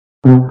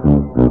Ever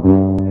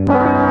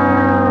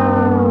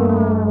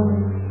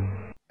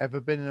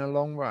been in a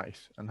long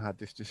race and had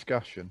this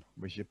discussion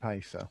with your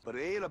pacer? But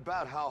it ain't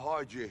about how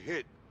hard you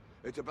hit.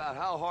 It's about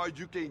how hard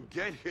you can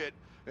get hit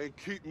and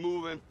keep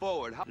moving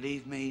forward.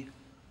 Leave me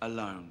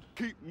alone.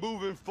 Keep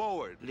moving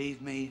forward. Leave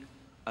me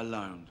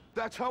alone.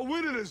 That's how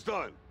winning is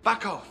done.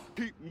 Back off.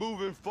 Keep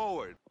moving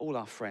forward. All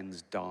our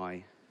friends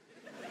die,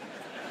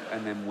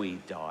 and then we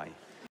die.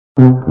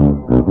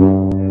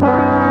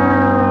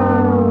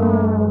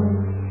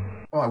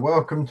 Right,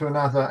 welcome to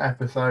another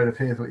episode of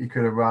Here's What You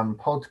Could Have Run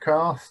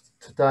podcast.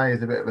 Today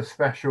is a bit of a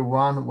special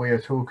one. We are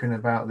talking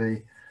about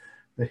the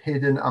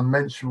hidden,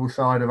 unmentionable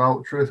side of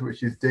ultras,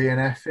 which is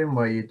DNFing,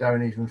 where you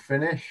don't even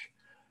finish.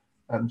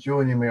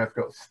 Joining me, I've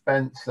got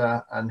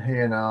Spencer, and he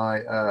and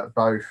I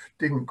both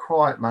didn't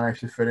quite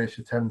manage to finish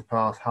the 10th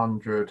past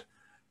 100,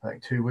 I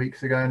think 2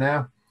 weeks ago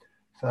now.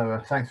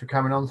 So thanks for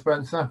coming on,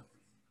 Spencer.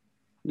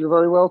 You're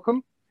very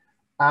welcome.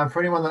 And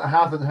for anyone that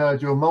hasn't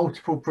heard your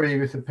multiple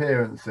previous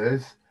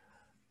appearances,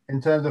 in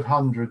terms of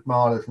 100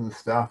 milers and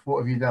stuff, what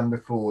have you done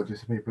before,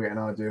 just so people get an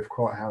idea of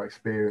quite how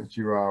experienced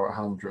you are at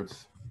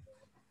hundreds?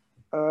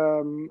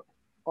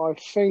 I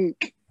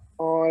think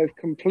I've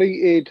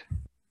completed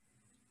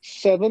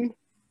 7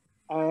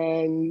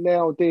 and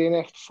now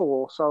DNF'd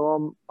 4,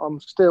 so I'm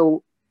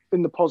still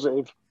in the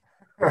positive.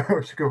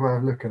 That's a good way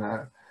of looking at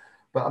it.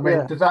 But I mean,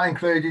 Yeah. Does that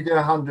include you did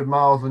 100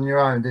 miles on your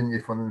own, didn't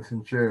you, from the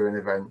Centurion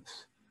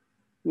events?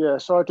 Yeah,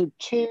 so I did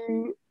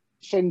 2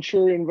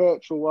 Centurion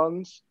virtual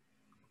ones.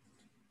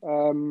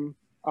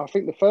 I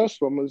think the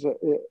first one was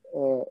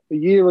a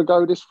year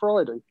ago this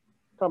Friday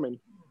coming.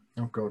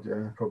 Oh God,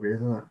 yeah, probably,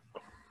 isn't it?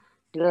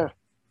 Yeah.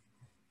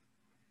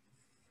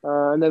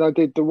 And then I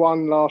did the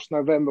one last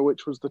November,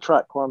 which was the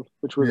track one,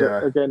 which was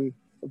again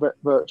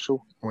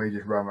virtual. We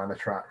just run around the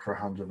track for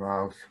 100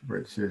 miles,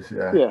 which is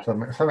Yeah.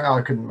 something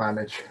I couldn't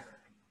manage.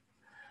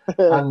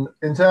 And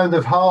in terms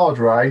of hard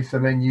race, I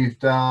mean, you've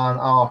done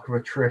Arc of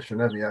Attrition,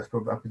 haven't you? I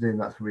presume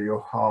that's probably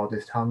your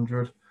hardest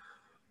 100.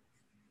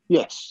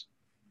 Yes.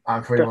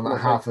 And for anyone that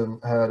Definitely.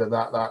 hasn't heard of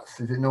that,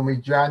 is it normally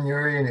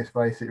January, and it's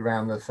basically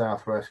around the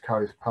Southwest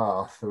Coast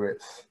Pass, so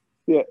it's...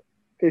 Yeah.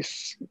 I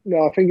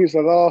think it's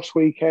the last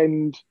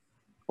weekend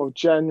of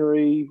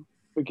January,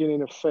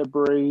 beginning of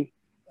February.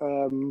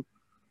 So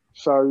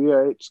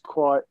yeah, it's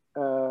quite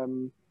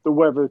the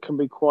weather can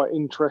be quite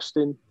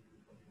interesting,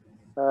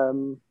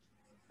 and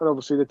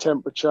obviously the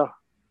temperature.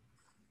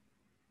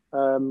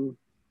 And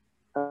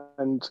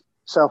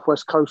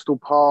Southwest Coastal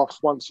Path,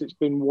 once it's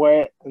been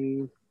wet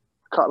and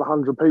a couple of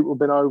hundred people have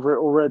been over it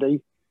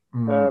already,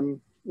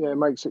 it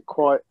makes it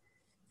quite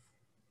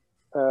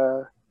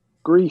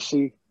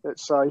greasy,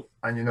 let's say.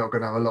 And you're not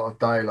going to have a lot of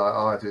daylight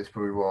either. It's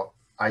probably,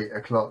 8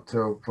 o'clock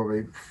till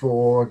probably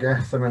 4, I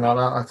guess, something like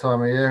that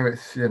time of year.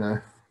 It's,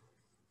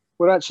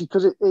 Well, actually,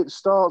 because it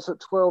starts at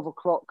 12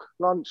 o'clock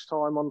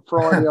lunchtime on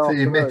Friday so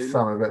afternoon. you miss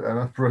some of it then.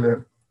 That's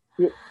brilliant.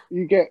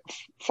 You get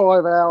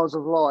 5 hours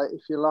of light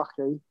if you're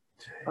lucky,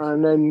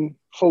 and then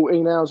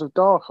 14 hours of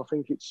dark. I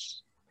think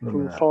it's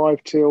from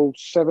 5 till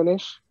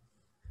 7-ish.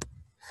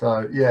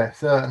 So, yeah,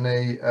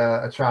 certainly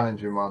a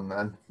challenging one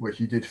then, which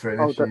you did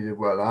finish, you did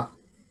well at.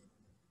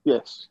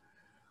 Yes.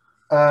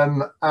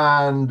 And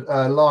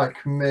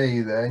like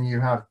me then,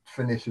 you have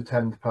finished the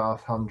 10th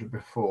past 100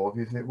 before.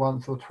 Is it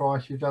once or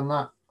twice you've done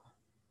that?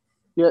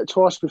 Yeah,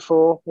 twice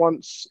before.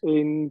 Once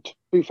in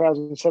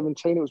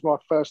 2017, it was my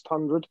first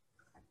 100,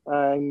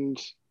 and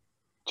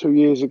 2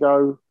 years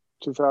ago,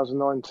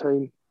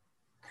 2019.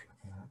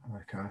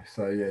 Okay,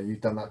 so yeah,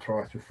 you've done that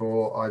twice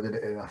before. I did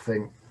it in, I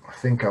think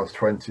I was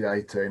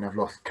 2018. I've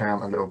lost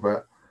count a little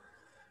bit.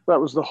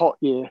 That was the hot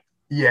year.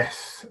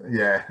 Yes,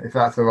 yeah. If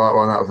that's the right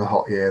one, that was a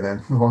hot year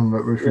then. The one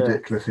that was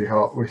ridiculously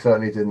hot. We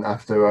certainly didn't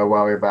have to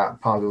worry about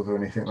puddles or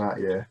anything that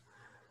year.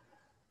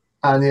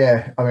 And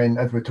yeah, I mean,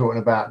 as we're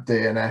talking about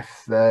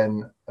DNFs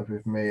then,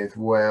 with me as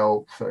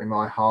well, certainly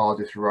my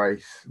hardest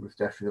race was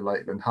definitely the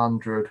Lakeland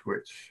 100,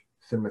 which,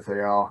 similar to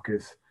the Arc,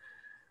 is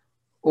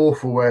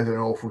awful weather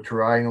and awful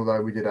terrain, although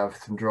we did have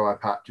some dry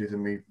patches,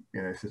 and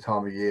it's the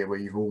time of year where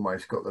you've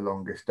almost got the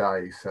longest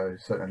days, so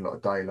certainly a lot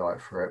of daylight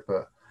for it,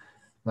 but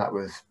that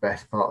was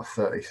best part of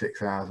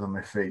 36 hours on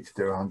my feet to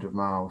do 100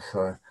 miles.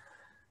 So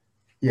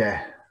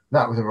yeah,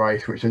 that was a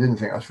race which I didn't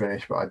think I'd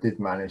finish, but I did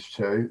manage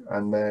to.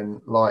 And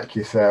then, like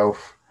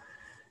yourself,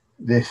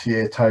 this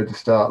year towed the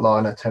start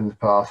line at 10th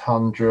past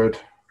 100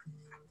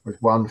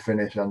 with 1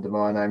 finish under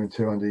my name and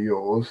 2 under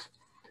yours.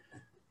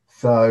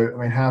 So, I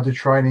mean, how did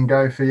training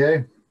go for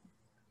you?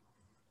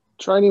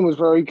 Training was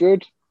very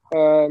good.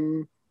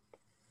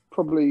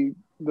 Probably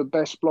the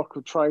best block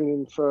of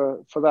training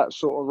for that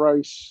sort of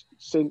race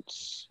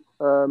since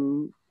I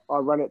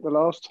ran it the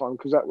last time,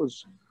 because that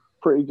was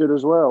pretty good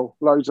as well.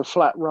 Loads of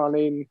flat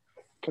running,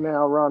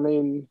 canal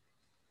running,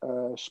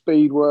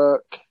 speed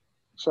work.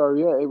 So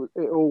yeah,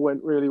 it all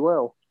went really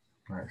well.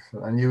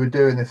 Excellent. And you were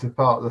doing this as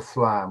part of the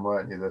SLAM,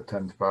 weren't you, the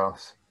 10th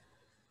pass?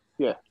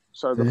 Yeah,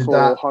 so the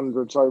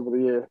 400s over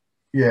the year.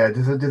 Yeah,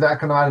 did that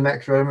kind of add an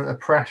extra element of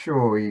pressure,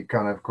 or were you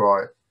kind of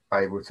quite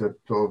able to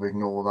sort of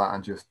ignore that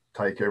and just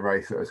take it a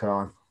race at a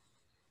time?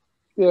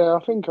 Yeah,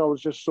 I think I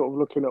was just sort of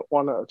looking at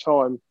one at a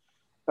time.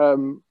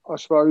 I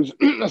suppose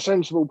a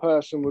sensible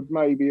person would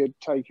maybe have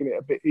taken it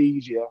a bit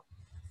easier,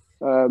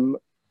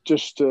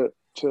 just to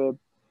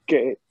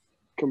get it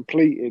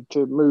completed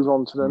to move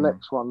on to the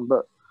next one.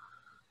 But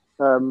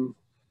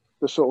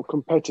the sort of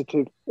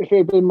competitive, if it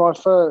had been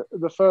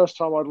the first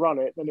time I'd run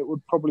it, then it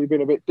would probably have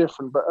been a bit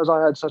different. But as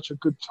I had such a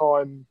good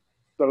time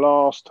the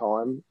last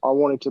time, I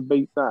wanted to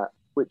beat that,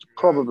 which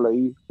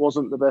probably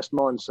wasn't the best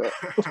mindset.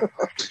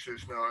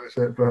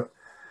 But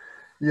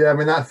yeah, I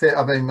mean, that's it.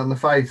 I mean, on the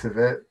face of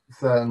it,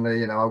 certainly,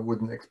 you know, I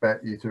wouldn't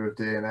expect you to have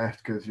DNF'd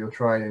because your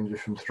training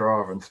just from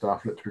Strava and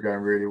stuff looked to be going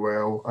really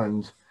well.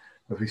 And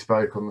as we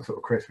spoke on the sort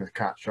of Christmas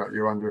catch up,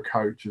 you're under a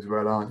coach as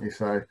well, aren't you?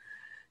 So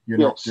you're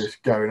not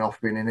just going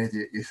off being an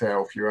idiot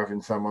yourself. You're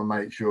having someone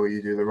make sure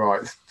you do the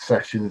right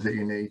sessions that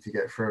you need to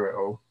get through it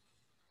all.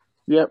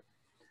 Yep.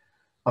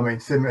 I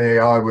mean, similarly,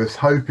 I was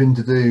hoping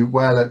to do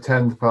well at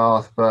 10th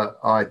Pass, but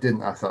I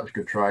didn't have such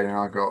good training.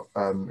 I got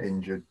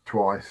injured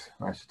twice.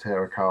 I had to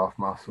tear a calf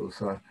muscle.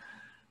 So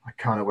I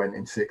kind of went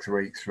in 6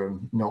 weeks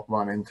from not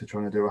running to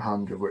trying to do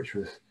 100, which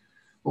was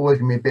always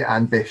going to be a bit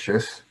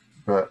ambitious.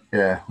 But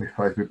yeah, we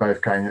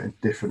both came at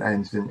different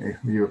ends, didn't you?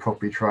 You were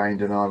properly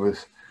trained and I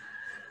was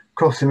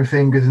crossing my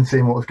fingers and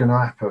seeing what was going to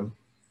happen.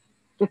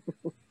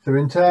 So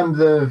in terms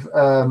of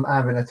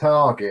having a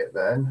target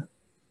then,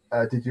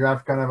 did you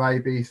have kind of A,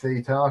 B,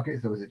 C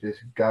targets, or was it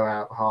just go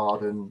out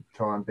hard and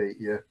try and beat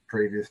your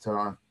previous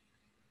time?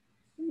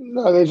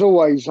 No, there's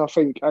always, I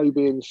think, A,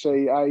 B, and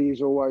C. A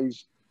is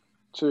always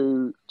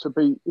to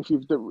beat, if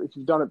you've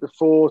done it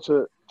before,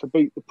 to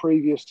beat the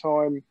previous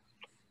time.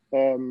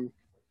 What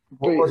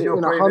was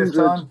your previous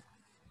time?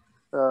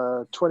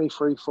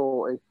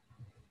 23:40.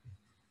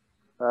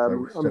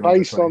 So and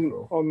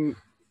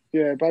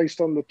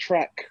based on the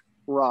track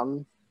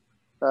run,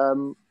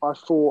 I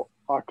thought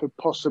I could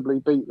possibly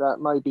beat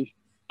that, maybe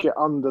get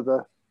under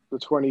the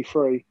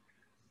 23.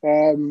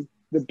 The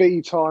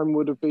B time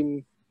would have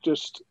been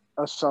just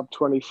a sub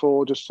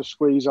 24, just to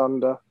squeeze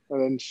under,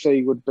 and then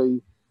C would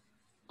be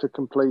to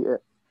complete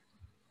it.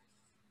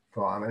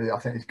 Fine. I mean, I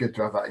think it's good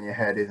to have that in your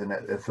head, isn't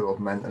it? To sort of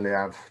mentally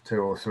have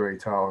 2 or 3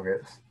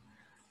 targets.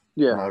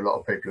 Yeah. I know a lot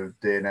of people have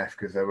DNF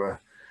because they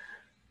were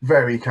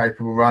very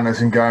capable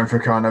runners and going for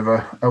kind of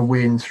a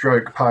win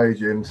stroke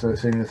podium. So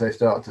as soon as they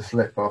start to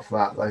slip off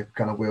that, they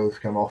kind of wheels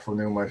come off and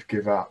they almost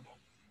give up.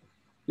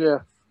 Yeah.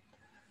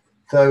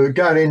 So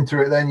going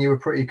into it then, you were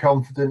pretty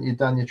confident. You'd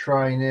done your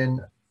training.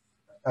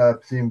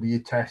 Presumably you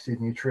tested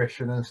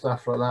nutrition and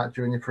stuff like that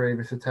during your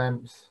previous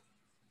attempts.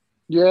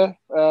 Yeah.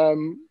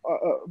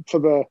 For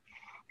the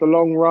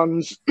long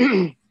runs,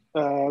 I'd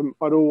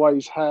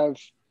always have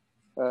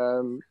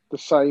the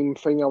same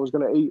thing I was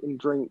going to eat and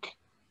drink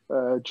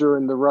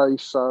during the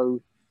race.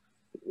 So,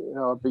 you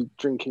know, I'd be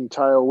drinking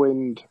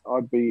Tailwind,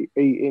 I'd be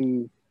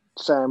eating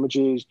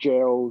sandwiches,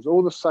 gels,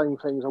 all the same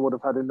things I would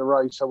have had in the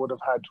race. I would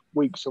have had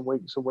weeks and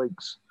weeks and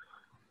weeks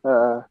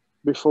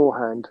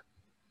beforehand.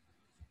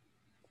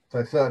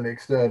 So certainly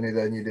externally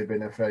then you'd have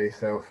been a fairly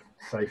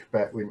safe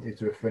bet, wouldn't you,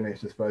 to have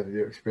finished, I suppose, with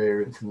your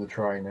experience and the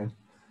training.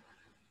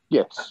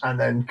 Yes. And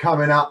then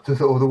coming up to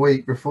sort of the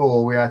week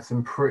before, we had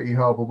some pretty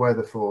horrible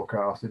weather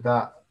forecasts. Did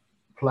that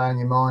play in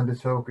your mind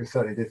at all? Because it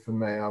certainly did for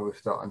me. I was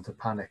starting to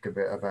panic a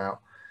bit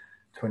about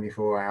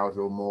 24 hours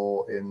or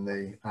more in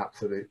the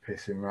absolute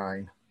pissing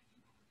rain.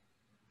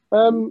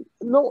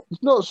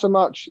 Not so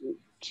much.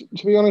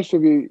 To be honest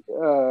with you,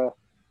 I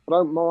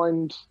don't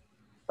mind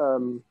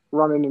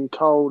running in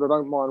cold. I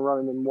don't mind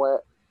running in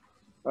wet.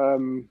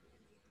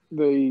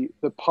 The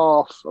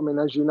path, I mean,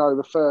 as you know,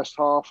 the first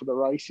half of the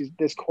race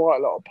there's quite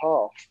a lot of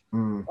path,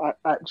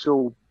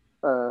 actual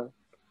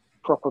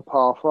proper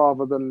path,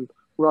 rather than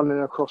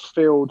running across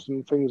fields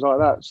and things like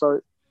that.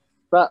 So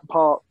that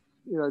part,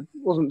 you know,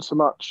 wasn't so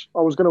much.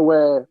 I was going to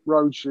wear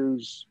road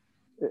shoes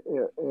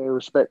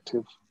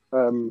irrespective,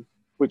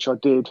 which I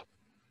did,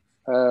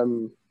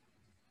 and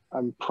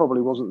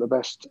probably wasn't the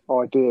best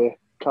idea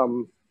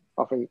come,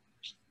 I think,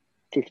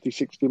 50,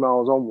 60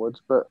 miles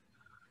onwards. But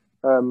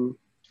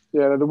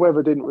yeah, the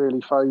weather didn't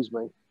really faze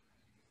me.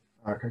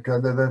 Okay,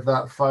 there's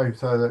that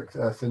photo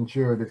that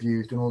Centurion have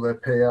used and all their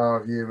PR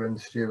of you and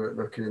Stuart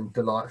looking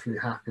delightfully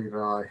happy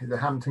by the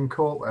Hampton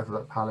Court, whatever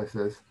that palace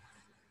is.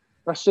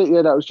 That's it,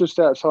 yeah, that was just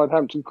outside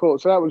Hampton Court.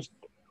 So that was,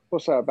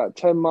 what's that, about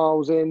 10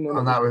 miles in?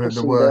 And that was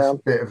the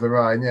worst bit of the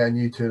rain, yeah, and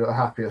you two look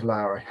happy as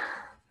Larry.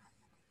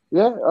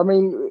 Yeah, I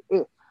mean,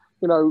 you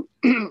know,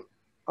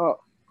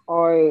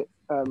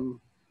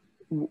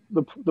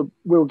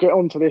 we'll get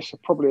onto this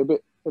probably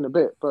in a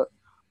bit, but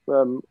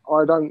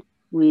I don't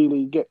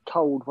really get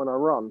cold when I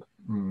run.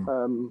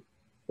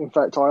 In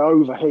fact, I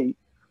overheat.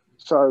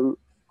 So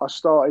I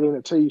started in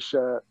a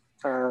t-shirt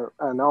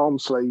and arm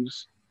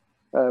sleeves,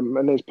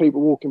 and there's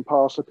people walking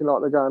past looking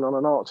like they're going on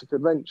an Arctic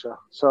adventure.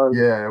 So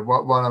yeah,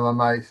 one of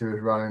my mates who was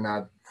running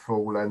had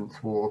full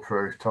length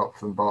waterproof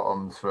tops and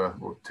bottoms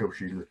till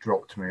she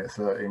dropped me at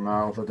 13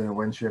 miles. I don't know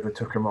when she ever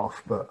took them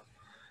off, but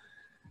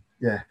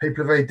yeah,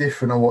 people are very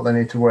different on what they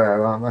need to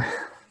wear, aren't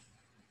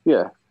they?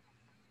 Yeah.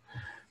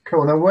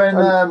 Cool. Now, when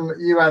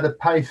you had a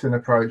pacing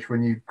approach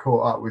when you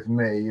caught up with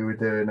me, you were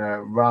doing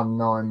a run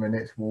 9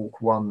 minutes, walk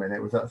 1 minute.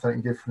 Was that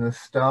something you did from the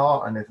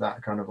start, and is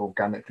that kind of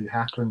organically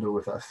happened, or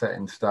was that set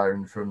in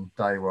stone from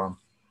day one?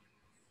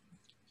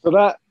 So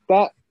that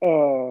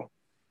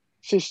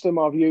system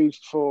I've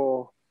used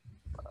for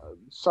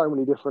so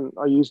many different.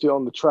 I used it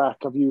on the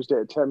track. I've used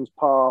it at Thames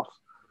Path.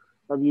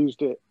 I've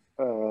used it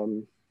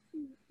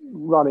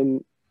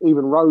running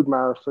even road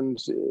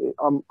marathons.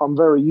 I'm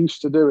very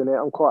used to doing it.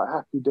 I'm quite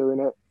happy doing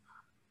it.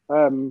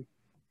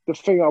 The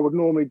thing I would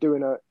normally do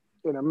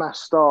in a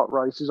mass start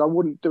race is I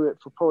wouldn't do it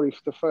for probably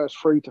for the first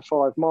 3 to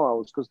 5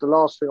 miles, because the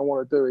last thing I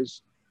want to do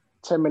is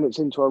 10 minutes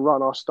into a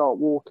run, I start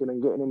walking and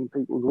getting in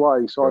people's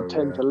way. So I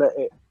tend to let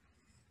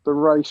the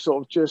race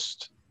sort of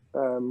just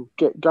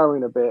get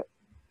going a bit,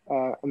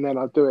 and then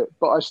I do it.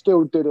 But I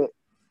still did it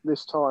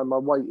this time. I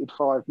waited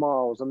 5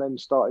 miles and then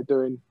started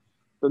doing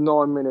the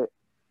 9 minute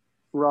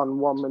run,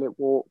 1 minute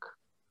walk,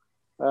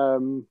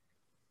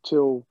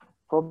 till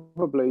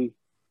probably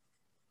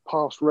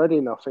past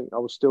Reading. I think I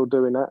was still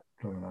doing that,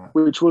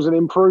 which was an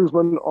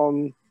improvement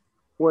on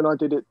when I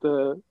did it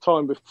the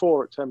time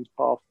before at Thames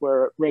Path,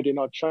 where at Reading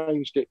I'd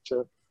changed it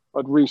to,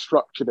 I'd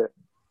restructured it.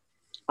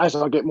 As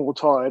I get more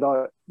tired,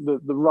 the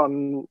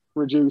run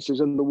reduces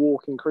and the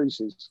walk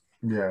increases.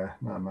 Yeah,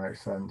 that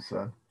makes sense.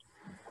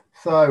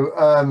 So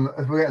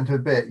as we get into a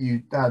bit,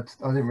 I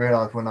didn't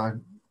realise when I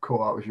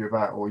caught up with you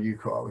or you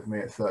caught up with me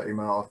at 30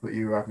 miles, but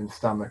you were having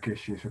stomach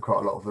issues for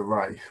quite a lot of the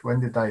race. When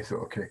did they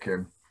sort of kick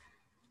in?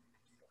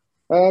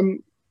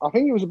 I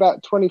think it was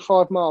about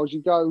 25 miles.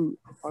 You go,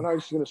 I know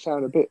this is going to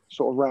sound a bit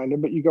sort of random,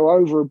 but you go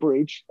over a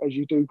bridge, as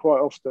you do quite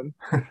often.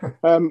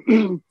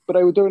 But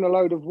they were doing a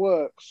load of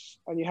works,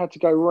 and you had to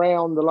go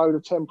round a load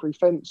of temporary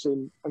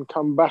fencing and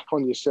come back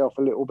on yourself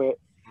a little bit.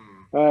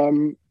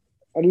 And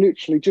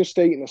literally just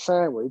eating a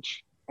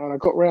sandwich, and I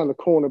got round the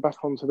corner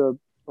back onto the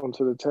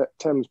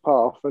Thames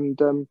Path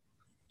and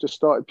just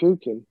started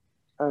puking.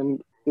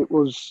 And it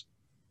was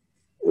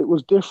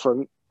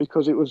different,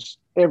 because it was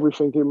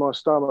everything in my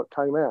stomach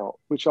came out,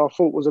 which I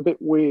thought was a bit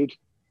weird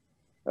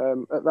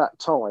at that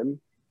time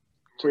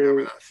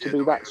to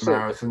be that sick.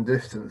 Marathon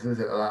distance, is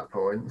it, at that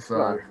point?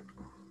 So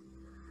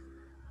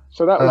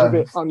that was a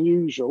bit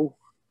unusual.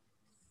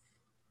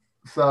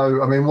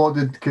 So, I mean,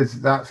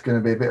 because that's going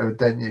to be a bit of a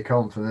dent in your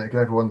confidence,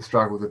 because everyone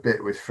struggles a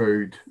bit with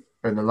food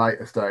in the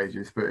later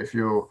stages, but if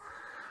you're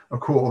a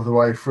quarter of the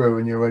way through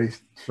and you're already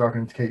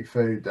struggling to keep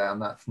food down,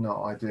 that's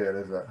not ideal,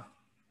 is it?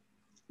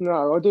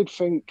 No, I did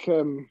think,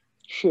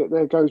 shit,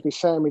 there goes my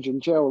sandwich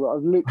and gel that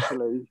I've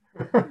literally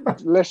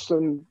less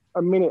than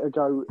a minute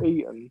ago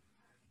eaten,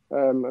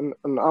 and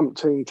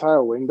umpteen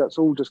tailwind, that's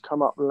all just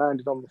come up and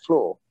landed on the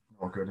floor.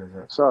 Not good, is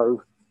it?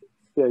 So,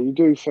 yeah, you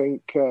do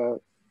think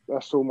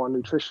that's all my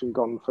nutrition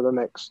gone for the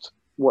next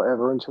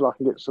whatever until I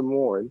can get some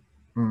more in.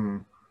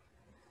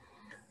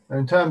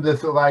 In terms of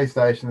sort of aid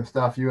station and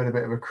stuff, you had a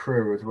bit of a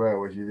crew as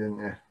well, didn't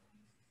you?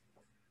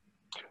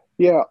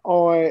 Yeah,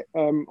 I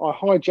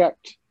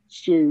hijacked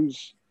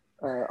Stu's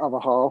other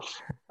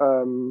half.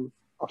 I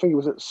think it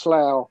was at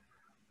Slough.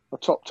 I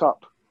topped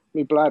up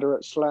my bladder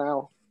at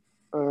Slough,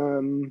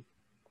 and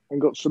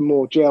got some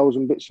more gels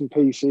and bits and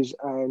pieces,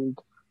 and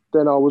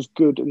then I was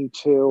good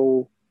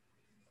until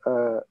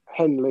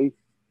Henley,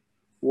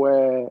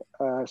 where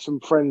some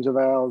friends of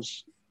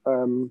ours,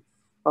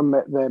 I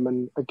met them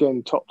and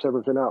again topped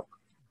everything up.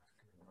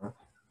 I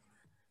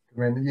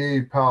mean,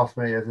 you passed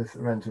me, as I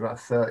mentioned, about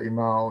 30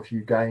 miles.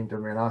 You gained,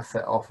 I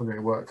set off, and it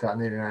worked out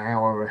nearly an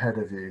hour ahead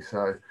of you.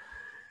 So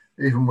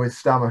even with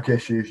stomach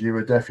issues, you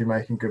were definitely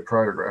making good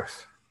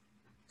progress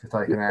to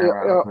take an hour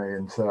out of me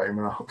in 30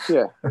 miles.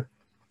 Yeah.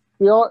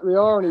 The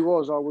irony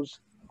was I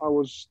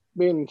was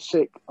being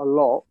sick a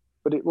lot,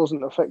 but it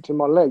wasn't affecting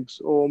my legs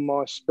or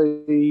my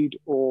speed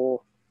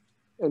or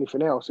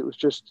anything else. It was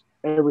just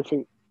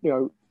everything,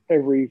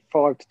 every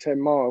 5 to 10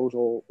 miles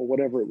or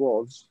whatever it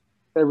was,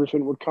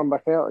 everything would come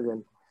back out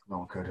again.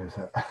 Not good, is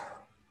it?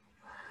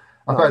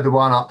 I suppose the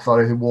one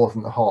upside is it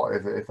wasn't hot,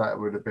 is it? If that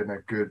would have been a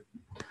good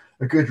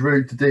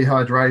route to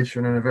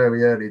dehydration and a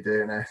very early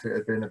DNF, it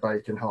had been a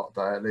baking hot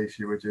day. At least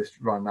you would just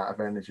run out of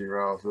energy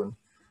rather than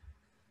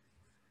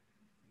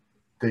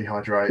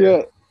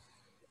dehydrated.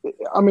 Yeah,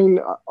 I mean,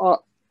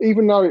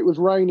 even though it was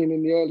raining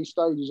in the early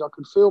stages, I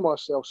could feel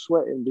myself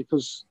sweating,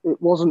 because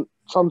it wasn't.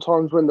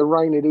 Sometimes when the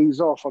rain had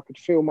eased off, I could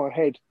feel my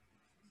head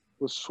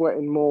was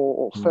sweating more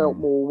or felt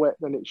more wet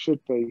than it should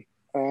be.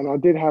 And I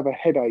did have a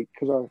headache,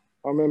 because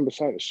I remember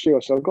saying to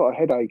Stuart, so I've got a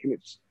headache, and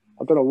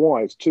I don't know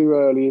why, it's too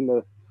early in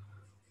the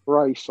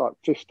race, like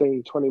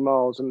 15, 20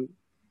 miles, and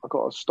I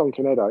got a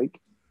stonking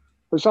headache.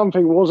 But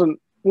something wasn't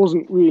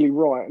really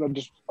right, and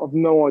I've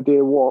no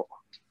idea what.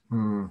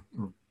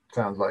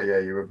 Sounds like,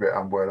 you were a bit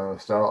unwell on the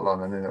start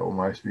line, and then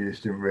almost you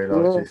just didn't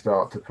realise you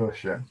start to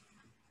push it.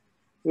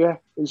 Yeah,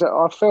 exactly.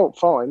 I felt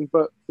fine,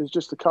 but there's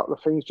just a couple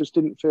of things just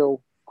didn't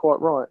feel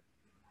quite right.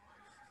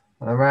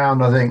 And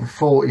around, I think,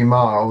 40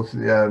 miles,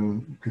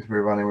 because we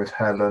were running with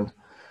Helen,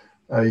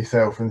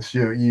 yourself and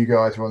Stuart, you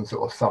guys were on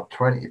sort of sub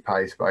 20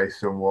 pace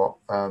based on what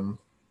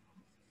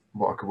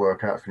what I could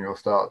work out from your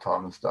start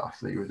time and stuff,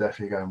 that you were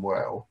definitely going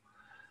well.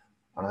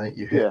 And I think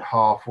you hit Yeah.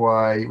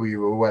 halfway. You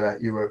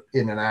were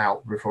in and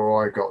out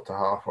before I got to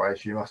halfway.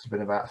 So you must have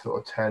been about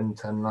sort of 10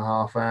 and a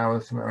half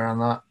hours, something around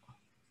that.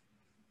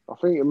 I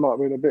think it might have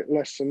been a bit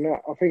less than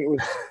that. I think it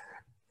was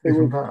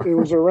Even better. it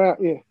was around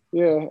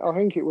I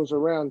think it was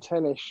around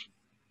 10ish.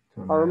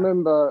 I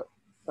remember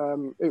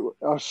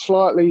I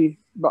slightly,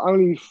 but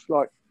only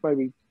like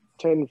maybe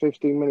 10,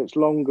 15 minutes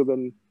longer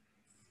than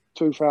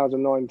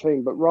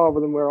 2019. But rather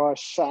than where I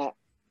sat,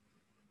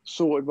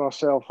 sorted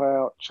myself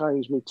out,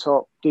 changed me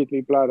top, did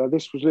me bladder,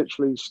 this was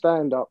literally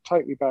stand up,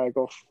 take me bag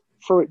off,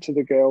 threw it to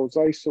the girls.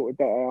 They sorted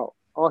that out.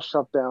 I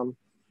shoved down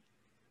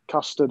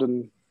custard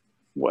and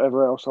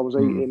whatever else I was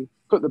eating,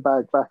 put the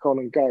bag back on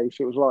and go.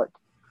 So it was like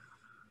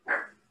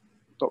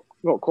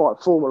not quite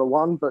Formula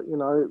One, but you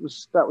know,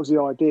 that was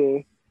the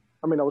idea.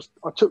 I mean,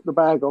 I took the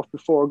bag off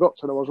before I got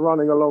to them. I was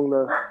running along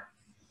the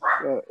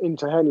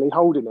into Henley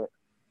holding it,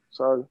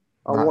 so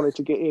I wanted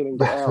to get in and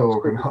get out as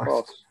quick as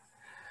possible.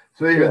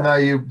 So even though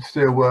you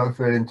still weren't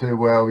feeling too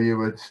well, you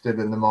were still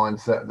in the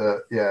mindset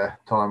that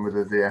time was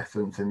of the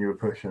essence, and you were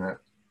pushing it.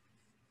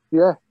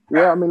 Yeah.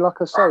 I mean,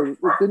 like I say, it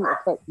didn't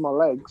affect my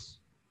legs.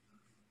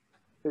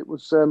 It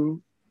was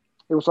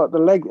like the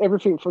leg,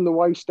 everything from the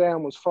waist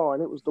down was fine.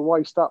 It was the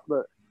waist up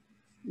that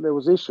there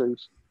was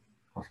issues.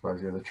 I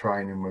suppose the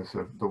training was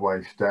the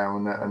waist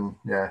down, and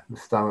the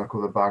stomach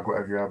or the bag,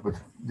 whatever you have, was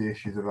the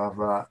issues above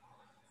that.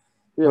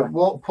 Yeah. At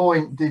what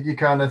point did you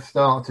kind of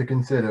start to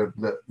consider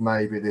that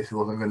maybe this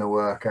wasn't going to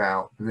work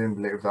out?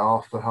 Presumably it was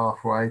after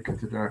halfway,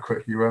 considering how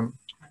quick you went.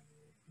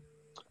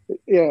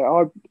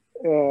 Yeah,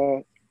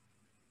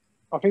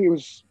 I think it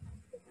was.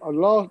 I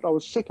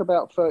was sick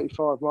about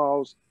 35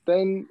 miles.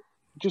 Then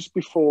just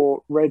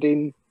before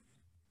Reading,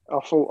 I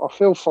thought, I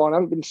feel fine. I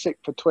haven't been sick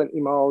for 20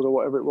 miles or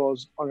whatever it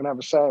was. I'm going to have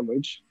a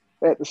sandwich.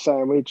 Ate the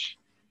sandwich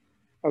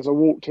as I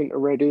walked into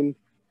Reading,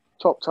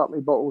 topped up my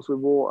bottles with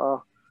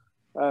water,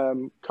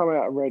 come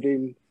out of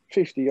Reading,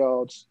 50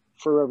 yards,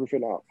 threw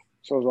everything up.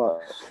 So I was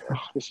like,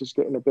 this is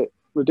getting a bit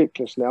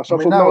ridiculous now. So I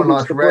mean, no one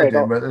likes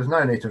Reading, but there's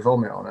no need to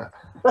vomit on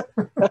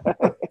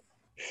it.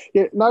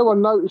 Yeah, no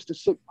one noticed the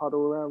sick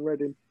puddle around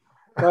Reading.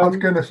 I was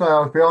going to say, I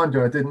was behind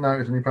you. I didn't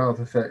notice any piles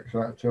of sick,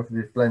 so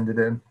actually just blended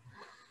in.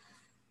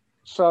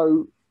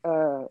 So,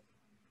 so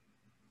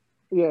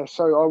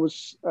I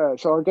was,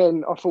 so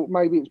again, I thought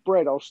maybe it's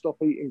bread. I'll stop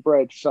eating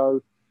bread.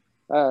 So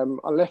I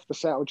left the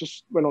sandwich,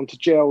 just went on to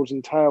gels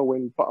and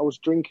Tailwind, but I was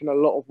drinking a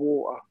lot of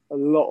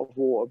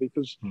water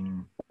because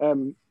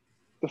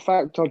the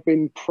fact I'd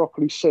been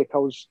properly sick,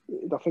 I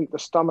think the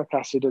stomach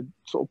acid had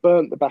sort of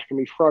burnt the back of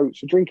my throat.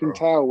 So drinking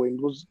Tailwind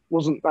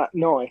wasn't that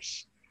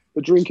nice.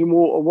 But drinking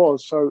water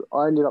was, so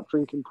I ended up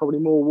drinking probably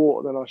more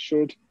water than I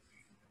should.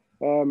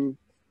 I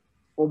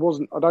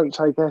don't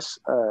take S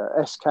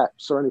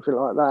caps or anything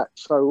like that.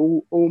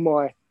 So all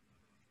my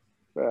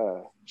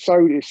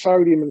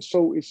sodium and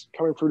salt is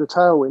coming through the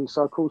Tailwind.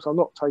 So of course I'm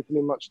not taking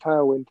in much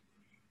Tailwind.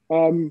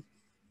 And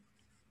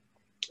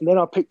then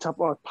I picked up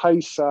my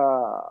pace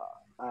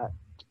at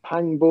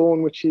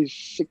Pangbourne, which is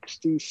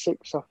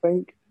 66, I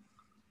think.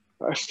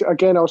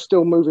 Again, I was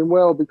still moving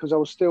well because I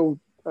was still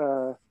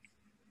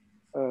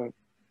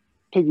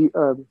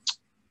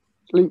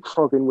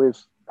leapfrogging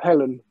with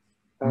Helen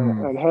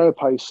and her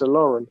pacer,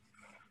 Lauren.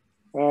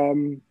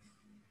 And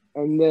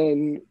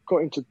then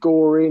got into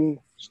Goring,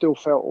 still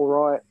felt all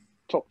right,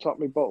 topped up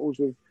my bottles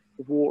with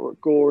water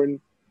at Goring,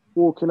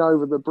 walking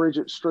over the bridge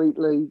at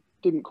Streatley,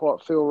 didn't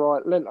quite feel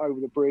right, leant over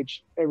the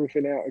bridge,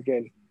 everything out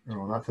again.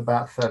 Oh, that's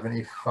about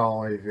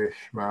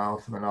 75-ish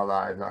miles, something like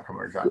that. Is that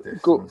from exact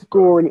distance?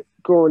 Goring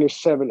is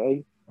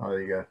 70. Oh,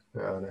 there you go.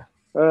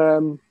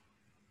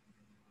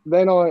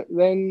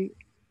 Then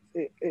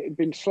it had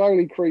been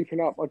slowly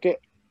creeping up. I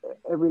get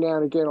every now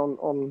and again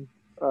on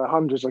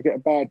hundreds, I get a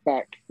bad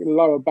back,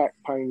 lower back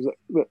pains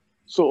that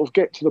sort of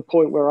get to the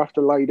point where I have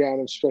to lay down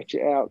and stretch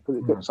it out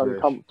because it gets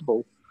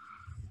uncomfortable.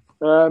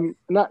 And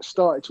that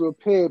started to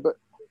appear, but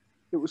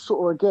it was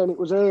sort of, again, it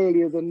was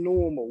earlier than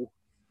normal.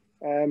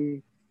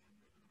 And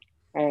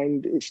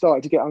it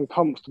started to get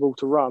uncomfortable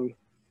to run.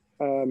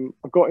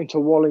 I got into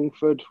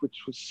Wallingford,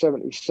 which was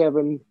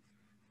 77.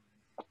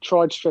 I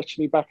tried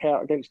stretching me back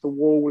out against the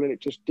wall and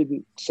it just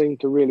didn't seem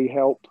to really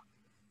help.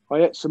 I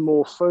ate some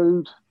more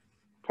food,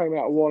 came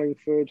out of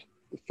Wallingford,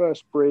 the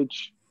first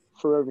bridge,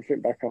 threw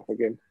everything back up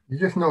again. You're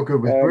just not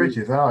good with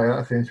bridges, are you?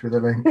 That seems to be the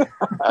link.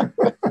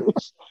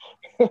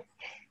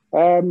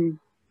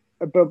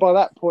 But by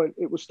that point,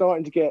 it was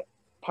starting to get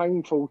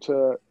painful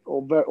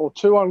or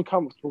too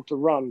uncomfortable to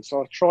run.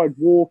 So I tried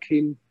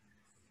walking.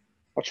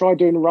 I tried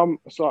doing a run,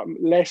 so like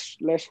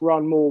less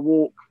run, more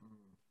walk.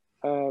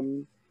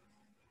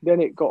 Then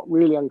it got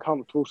really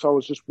uncomfortable, so I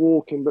was just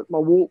walking, but my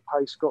walk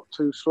pace got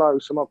too slow.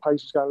 So my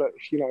pace was going, look,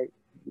 you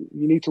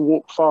need to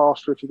walk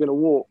faster if you're going to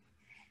walk.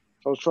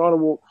 So I was trying to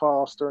walk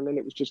faster, and then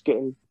it was just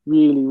getting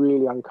really,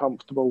 really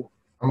uncomfortable.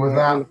 And was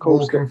that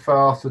walking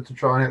faster to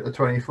try and hit the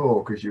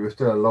 24? Because you were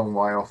still a long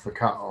way off the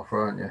cut-off,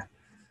 weren't you?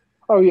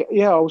 Oh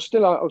yeah, I was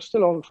still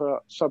on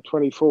for sub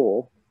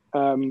 24.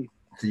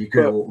 So you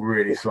could But walk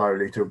really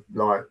slowly to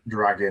like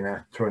drag in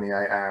a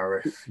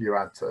 28-hour if you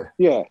had to.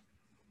 yeah,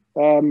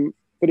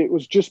 but it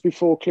was just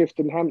before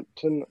Clifton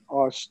Hampton.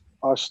 I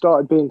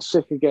started being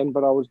sick again,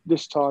 but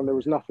this time there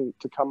was nothing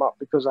to come up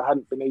because I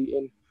hadn't been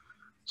eating,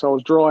 so I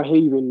was dry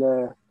heaving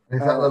there.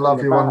 Is that the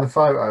lovely one, the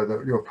photo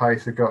that your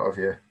pacer got of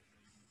you?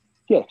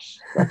 Yes,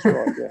 that's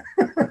right.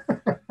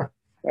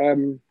 Yeah.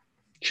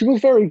 She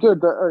was very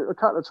good. A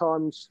couple of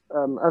times,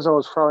 as I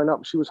was throwing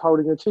up, she was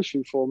holding a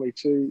tissue for me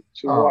to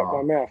wipe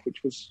my mouth,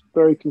 which was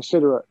very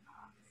considerate.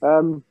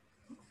 But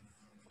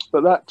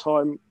that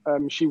time,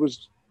 she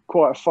was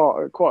quite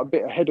a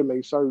bit ahead of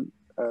me, so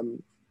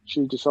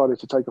she decided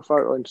to take a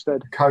photo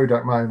instead.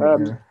 Kodak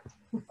moment.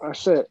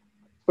 That's it.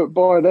 But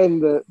by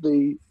then,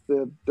 the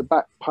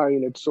back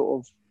pain had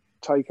sort of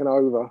taken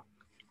over,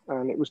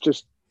 and it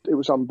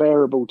was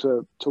unbearable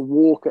to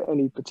walk at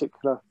any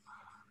particular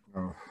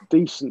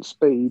decent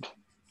speed.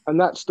 And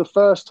that's the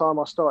first time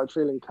I started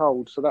feeling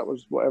cold. So that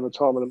was whatever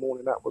time in the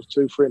morning that was,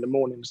 2-3 in the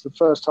morning. It's the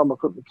first time I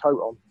put my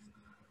coat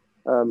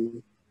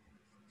on.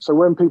 So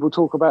when people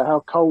talk about how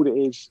cold it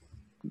is,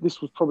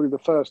 this was probably the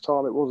first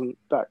time it wasn't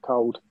that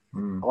cold.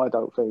 I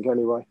don't think,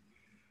 anyway.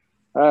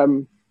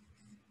 And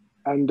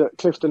at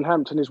Clifton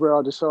Hampton is where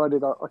I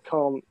decided I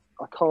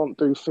can't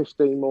do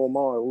 15 more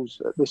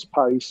miles at this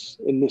pace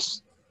in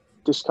this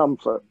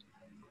discomfort.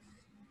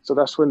 So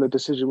that's when the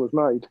decision was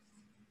made.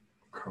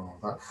 Cool.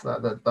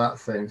 That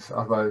seems,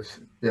 I suppose,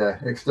 yeah,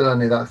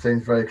 externally that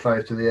seems very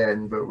close to the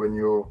end, but when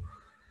you're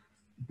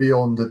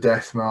beyond the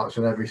death march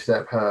and every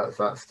step hurts,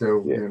 that's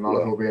still, you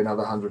might as well be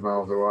another 100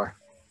 miles away.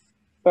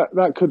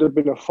 That could have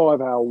been a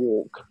 5-hour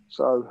walk.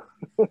 So,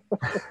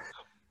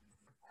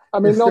 I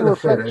mean, on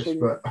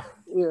reflection,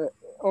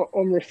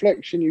 on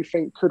reflection, you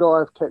think, could I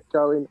have kept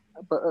going?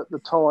 But at the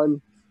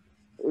time,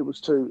 it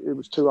was too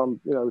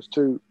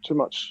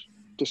much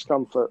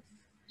discomfort.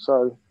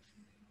 So.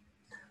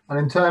 And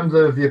in terms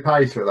of your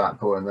pacer at that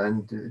point,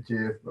 then,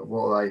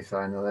 what are they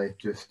saying? Are they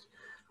just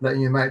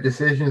letting you make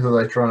decisions, or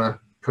are they trying to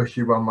push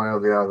you one way or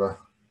the other?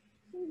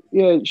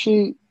 Yeah,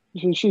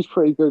 she's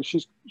pretty good.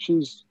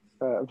 She's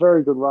a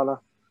very good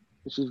runner.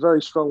 She's a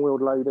very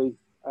strong-willed lady,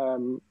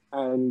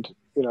 and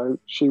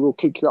she will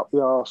kick you up the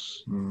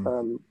arse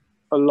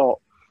a lot.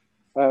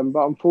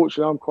 But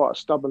unfortunately, I'm quite a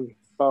stubborn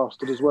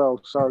bastard as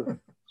well. So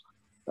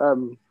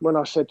when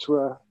I said to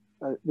her,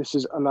 "This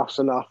is enough's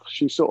enough,"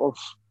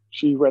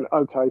 she went,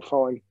 "Okay,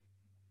 fine,"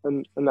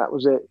 and that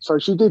was it. So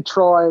she did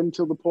try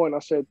until the point I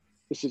said,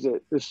 "This is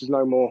it. This is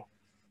no more."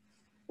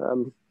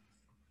 So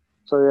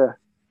yeah.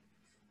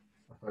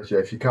 Yeah,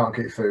 if you can't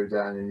keep food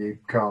down and you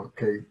can't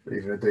keep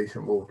even a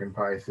decent walking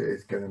pace, it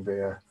is going to be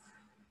a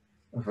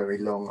very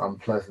long,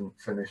 unpleasant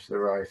finish to the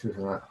race,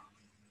 isn't it?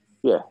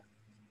 Yeah,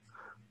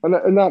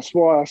 and that's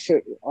why I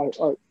said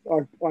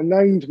I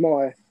named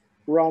my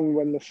run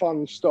 "When the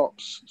Fun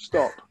Stops,"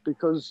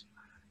 because.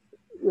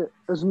 Yeah,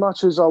 as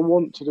much as I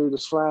want to do the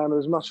slam,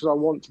 as much as I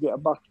want to get a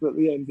bucket at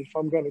the end, if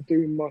I'm going to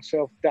do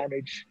myself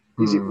damage,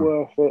 is it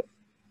worth it?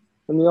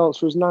 And the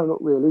answer is no,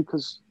 not really,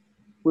 because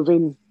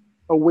within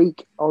a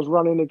week I was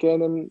running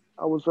again and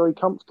I was very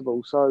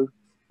comfortable. So,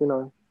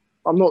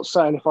 I'm not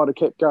saying if I'd have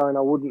kept going,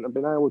 I wouldn't have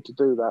been able to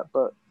do that.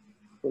 But,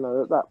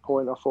 at that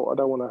point, I thought I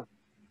don't want to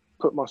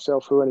put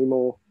myself through any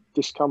more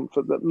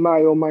discomfort that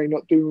may or may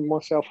not do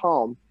myself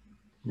harm.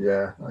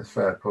 Yeah, that's a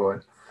fair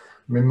point.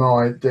 I mean,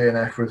 my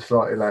DNF was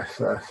slightly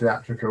less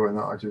theatrical in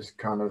that I just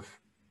kind of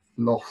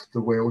lost the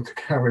will to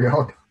carry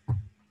on.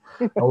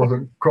 I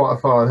wasn't quite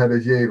as far ahead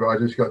as you, but I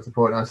just got to the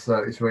point I had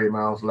 33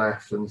 miles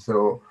left and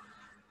thought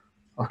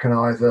I can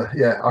I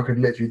could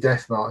literally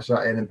death march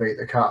that in and beat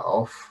the cut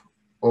off,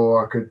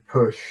 or I could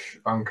push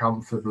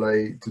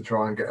uncomfortably to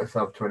try and get a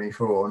sub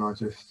 24. And I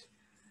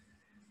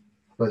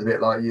was a bit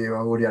like you. I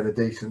already had a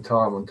decent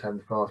time on 10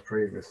 past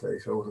previously,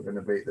 so I wasn't going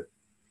to beat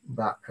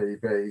that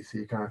PB, so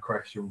you kind of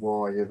question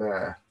why you're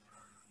there.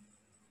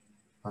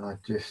 And I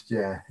just,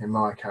 in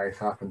my case,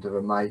 happened to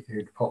have a mate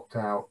who'd popped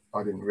out,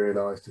 I didn't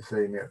realise, to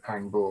see me at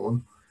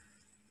Pangbourne.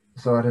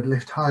 So I had a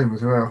lift home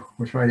as well,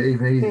 which made it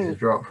even easier to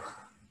drop.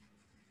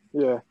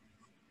 Yeah.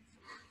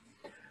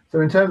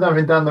 So in terms of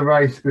having done the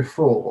race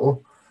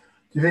before,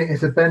 do you think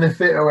it's a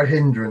benefit or a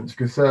hindrance?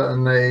 Because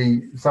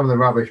certainly some of the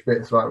rubbish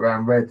bits like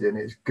around Reading,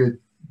 it's good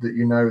that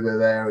they're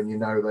there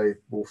and they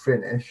will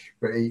finish,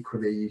 but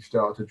equally you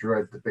start to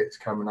dread the bits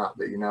coming up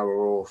that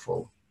are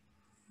awful.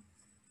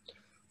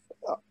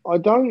 I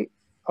don't.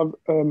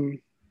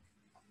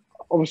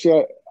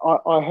 Obviously,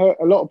 I heard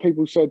a lot of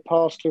people said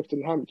past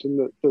Clifton Hampton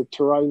that the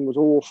terrain was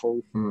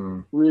awful,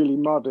 really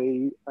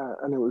muddy,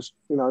 and it was,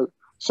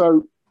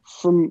 So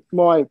from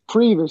my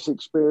previous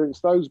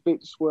experience, those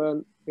bits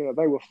weren't,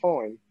 they were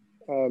fine.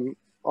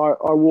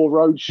 I wore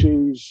road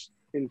shoes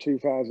in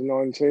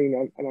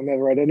 2019, and I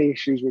never had any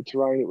issues with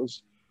terrain. It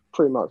was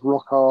pretty much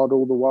rock hard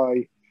all the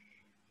way.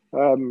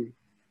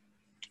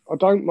 I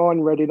don't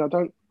mind Reading. I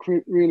don't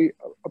really,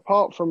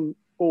 apart from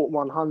Port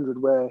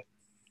 100, where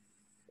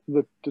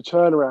the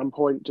turnaround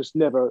point just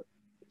never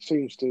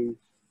seems to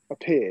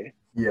appear.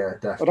 Yeah, I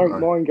don't definitely.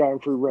 mind going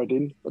through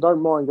Reading. I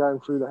don't mind going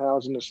through the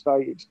housing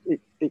estate.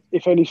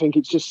 If anything,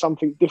 it's just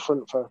something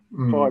different for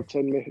Mm. 5,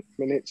 10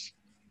 minutes.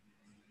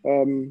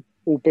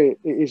 Albeit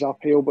it is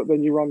uphill, but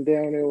then you run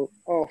downhill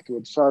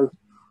afterwards. So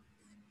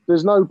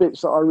there's no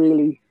bits that I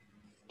really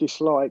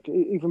dislike.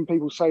 Even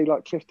people say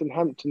like Clifton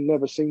Hampton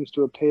never seems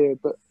to appear,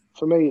 but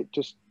for me,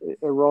 it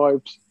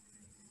arrives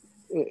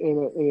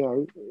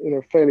in in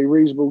a fairly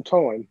reasonable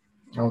time.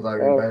 I was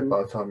over in bed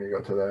by the time you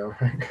got to there, I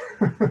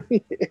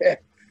think. Yeah.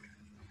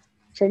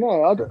 So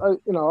no,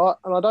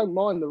 and I don't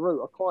mind the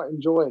route. I quite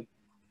enjoy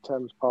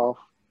Thames Path.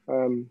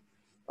 Um,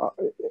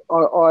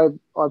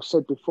 I've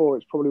said before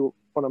it's probably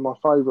one of my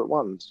favourite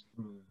ones.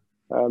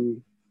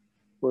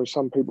 Whereas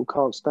some people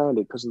can't stand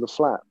it because of the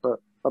flat, but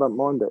I don't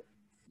mind it.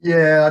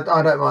 Yeah,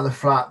 I don't mind the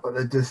flat, but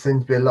there just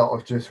seems to be a lot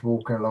of just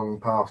walking along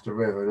past the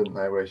river, doesn't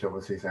there? Which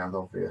obviously sounds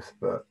obvious,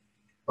 but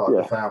like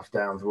the Yeah, South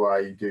Downs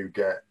way, you do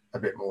get a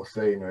bit more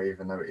scenery,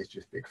 even though it is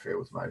just big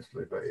fields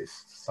mostly. But it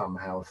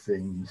somehow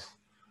seems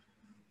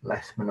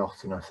less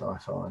monotonous, I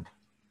find.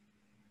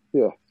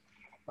 yeah.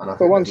 And I But think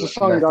there's once the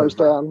sun less goes of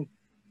that. down,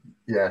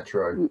 Yeah,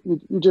 true.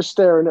 you're just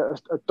staring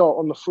at a dot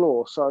on the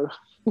floor. So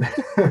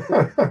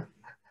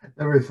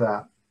There is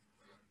that.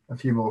 A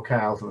few more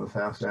cows on the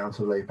South Downs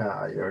to leap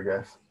out at you, I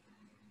guess.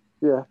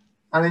 yeah.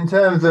 And in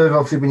terms of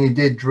obviously when you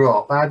did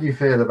drop, how do you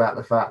feel about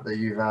the fact that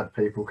you've had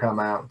people come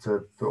out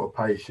to sort of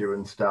pace you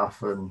and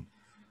stuff, and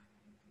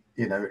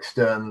you know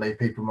externally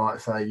people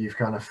might say you've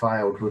kind of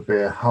failed would be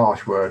a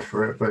harsh word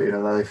for it, but you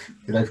know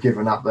they've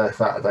given up their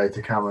Saturday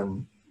to come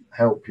and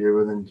help you,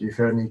 and then do you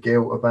feel any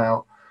guilt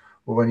about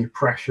or any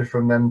pressure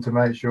from them to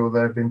make sure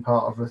they've been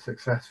part of a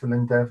successful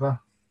endeavour?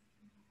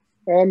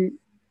 Um,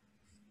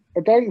 I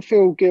don't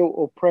feel guilt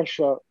or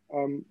pressure,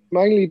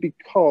 mainly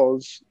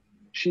because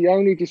she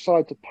only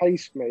decided to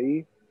pace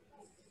me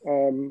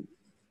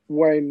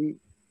when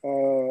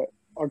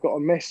I got a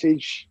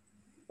message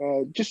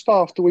just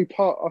after I think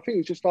it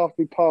was just after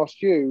we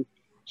passed you.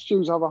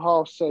 Stu's other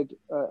half said,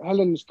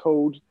 Helen's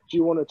called, do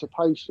you want her to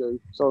pace you?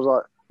 So I was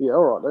like, yeah,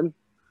 all right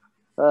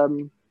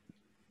then.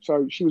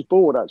 So she was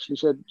bored actually.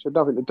 She had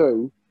nothing to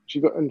do.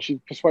 She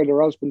persuaded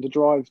her husband to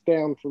drive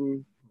down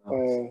from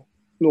Nice.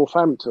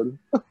 Northampton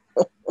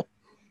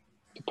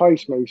to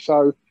pace me.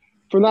 So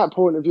from that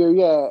point of view,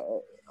 yeah,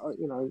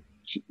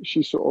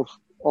 she sort of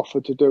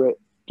offered to do it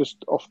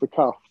just off the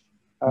cuff.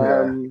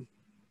 Yeah.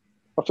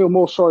 I feel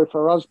more sorry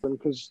for her husband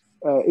because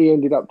he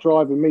ended up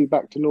driving me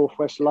back to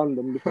northwest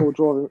London before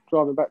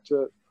driving back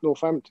to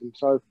Northampton.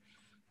 So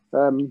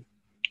I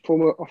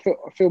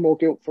feel more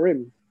guilt for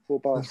him, poor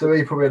bastard. So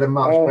he probably had a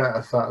much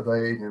better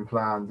Saturday evening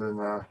planned than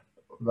that,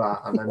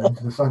 and then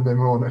into the Sunday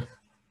morning.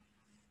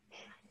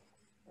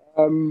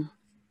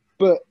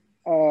 But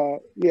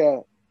yeah,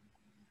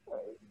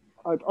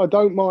 I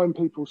don't mind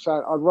people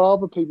saying. I'd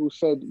rather people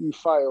said you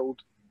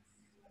failed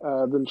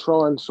than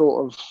try and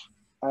sort of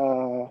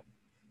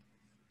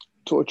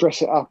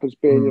dress it up as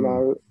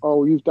being,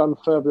 oh, you've done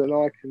further than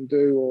I can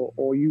do,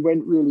 or you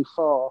went really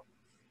far.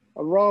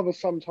 I'd rather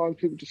sometimes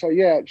people just say,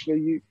 yeah,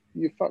 actually,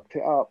 you fucked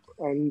it up,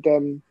 and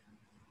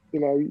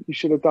you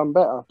should have done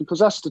better, because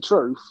that's the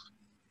truth.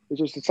 It's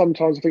just that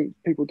sometimes I think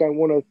people don't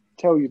want to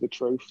tell you the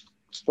truth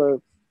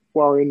for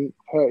worrying,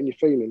 hurting your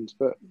feelings.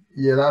 But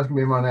yeah, that's gonna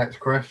be my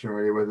next question,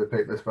 really, whether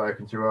people have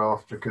spoken to you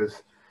after,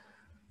 because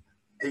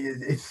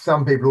it's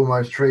some people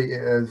almost treat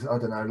it as, I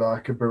don't know,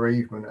 like a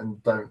bereavement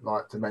and don't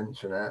like to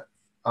mention it.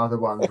 Other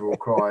ones will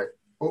quite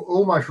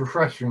almost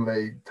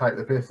refreshingly take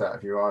the piss out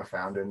of you, I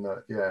found, in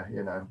that, yeah,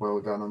 well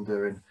done on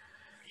doing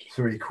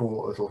 3/4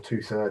 or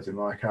 2/3 in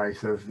my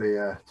case of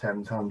the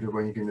Thames 100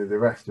 when you can do the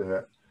rest of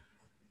it.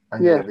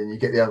 And yeah, then you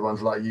get the other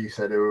ones, like you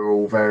said, who are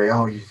all very,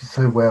 oh, you did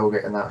so well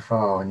getting that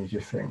far. And you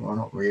just think, well,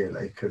 not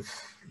really, because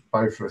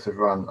both of us have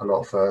run a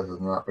lot further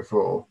than that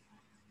before.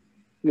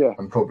 Yeah.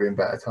 And probably in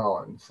better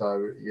time.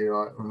 So you're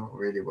like, well, not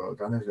really well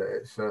done, is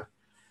it?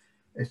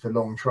 It's a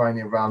long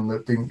training run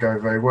that didn't go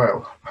very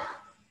well.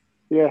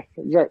 Yeah,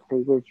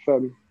 exactly. With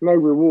no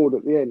reward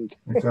at the end.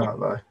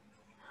 Exactly.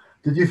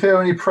 Did you feel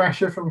any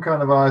pressure from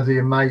kind of either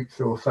your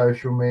mates or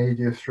social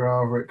media,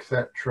 Strava,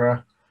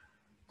 etc.,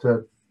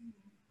 to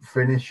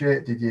finish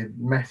it? Did you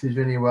message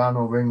anyone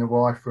or ring the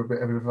wife for a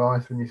bit of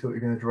advice when you thought you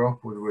were going to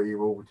drop, or were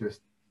you all just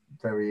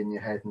very in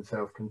your head and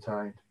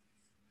self-contained?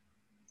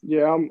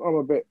 Yeah, I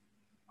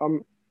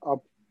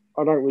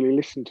don't really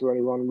listen to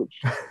anyone,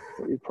 which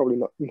is probably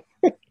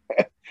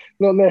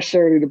not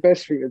necessarily the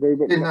best thing to do.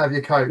 But didn't have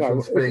your coach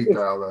on speed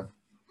dial then?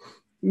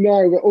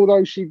 No, but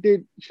although she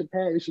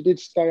apparently did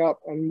stay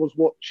up and was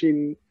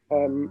watching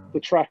the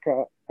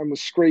tracker and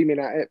was screaming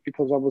at it,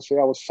 because obviously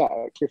I was sat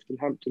at Clifton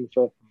Hampton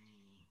for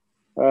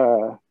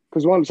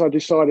because once I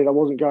decided I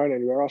wasn't going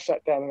anywhere, I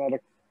sat down and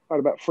had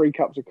about 3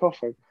 cups of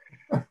coffee.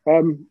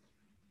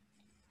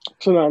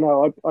 So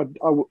no,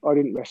 I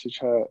didn't message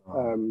her,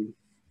 and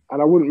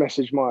I wouldn't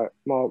message my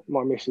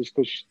missus,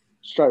 because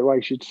straight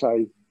away she'd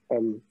say,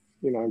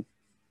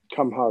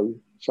 come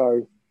home.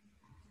 So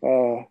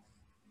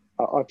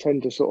I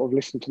tend to sort of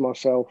listen to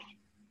myself.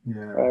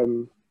 Yeah.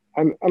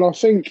 And I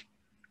think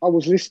I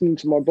was listening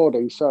to my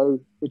body. So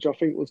which I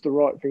think was the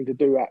right thing to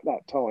do at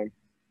that time.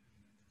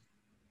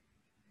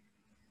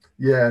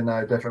 Yeah,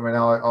 no, definitely.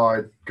 I mean,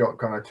 I got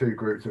kind of two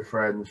groups of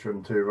friends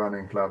from two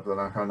running clubs, and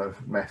I kind of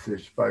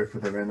messaged both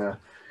of them in a,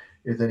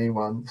 is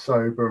anyone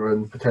sober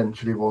and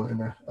potentially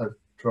wanting a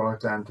drive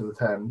down to the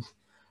Thames?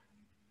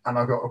 And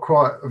I got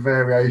quite a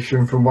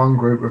variation from one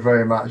group of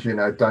very much, you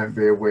know, don't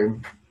be a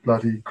wimp,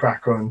 bloody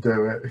crack on and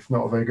do it. It's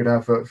not a very good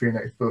advert for your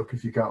next book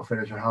if you can't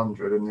finish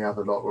 100, and the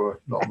other lot were a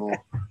lot more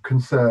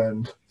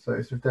concerned. So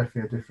it's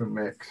definitely a different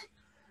mix.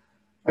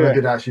 And I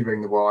did actually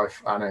ring the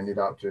wife and ended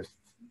up just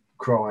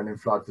crying in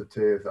floods of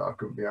tears that I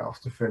couldn't be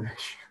asked to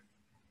finish,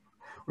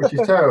 which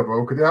is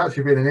terrible because it had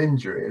actually been an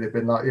injury. It had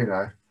been like, you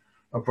know,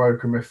 I've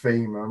broken my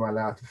femur, am I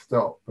allowed to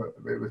stop? But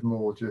it was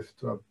more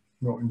just I'm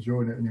not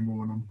enjoying it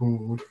anymore and I'm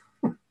bored.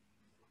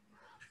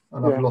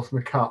 And I've lost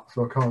my cup,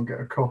 so I can't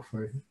get a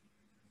coffee.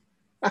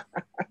 How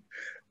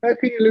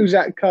can you lose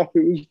that cup?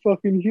 It was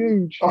fucking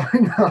huge. I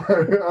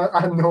know,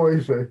 and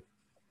noisy.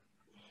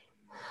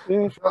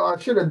 Yeah. I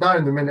should have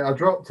known the minute I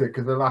dropped it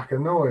because of the lack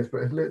of noise, but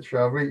it's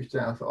literally, I reached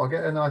out, I thought, I'll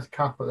get a nice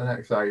cup at the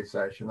next aid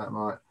station. That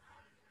might,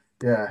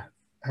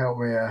 help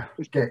me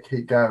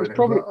keep going. It's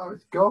probably,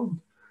 it's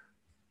gone.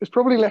 It's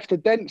probably left a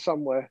dent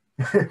somewhere.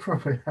 It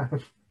probably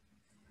has.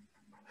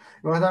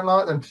 Well, I don't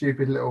like them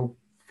stupid little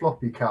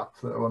floppy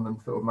cups that are on them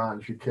sort of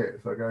mandatory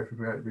kits. So I go for a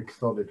great big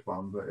solid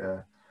one, but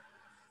yeah.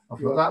 I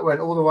thought that went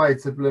all the way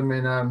to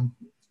blooming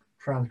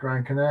Trans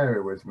Gran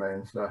Canaria with me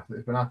and stuff.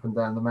 It's been up and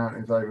down the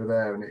mountains over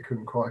there, and it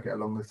couldn't quite get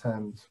along the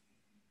Thames.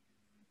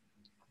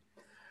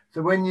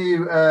 So when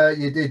you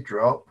did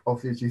drop,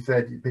 obviously as you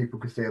said, people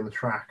could see on the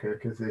tracker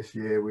because this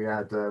year we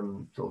had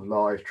sort of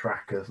live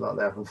trackers like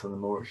they have on some of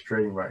the more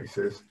extreme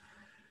races.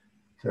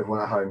 So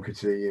everyone at home could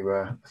see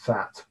you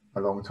sat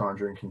a long time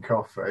drinking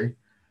coffee.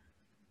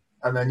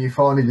 And then you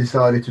finally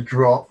decided to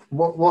drop.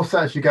 What's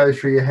actually goes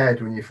through your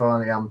head when you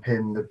finally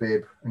unpin the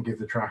bib and give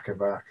the tracker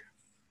back?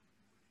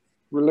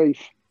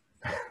 Relief.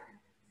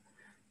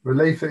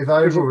 Relief that it's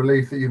over, or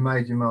relief that you've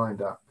made your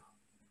mind up?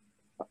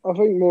 I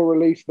think more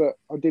relief that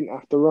I didn't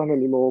have to run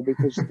anymore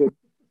because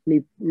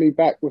me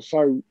back was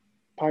so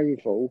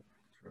painful.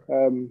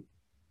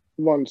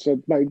 Once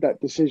I'd made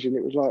that decision,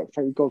 it was like,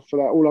 thank God for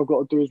that. All I've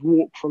got to do is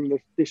walk from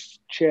this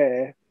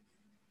chair,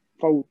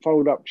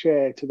 fold up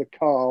chair to the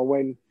car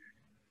when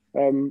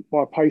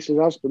my pacer's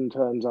husband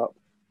turns up.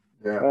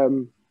 Yeah.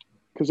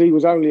 Because he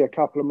was only a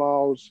couple of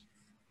miles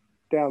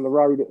down the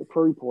road at the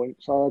crew point,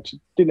 so I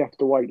just didn't have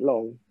to wait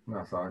long.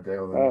 That's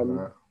ideal, then, isn't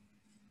it?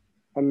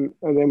 And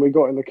then we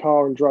got in the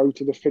car and drove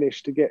to the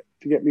finish to get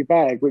me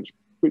bag, which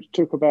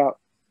took about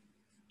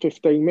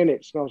 15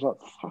 minutes. And I was like,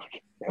 fuck,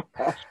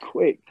 that's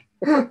quick.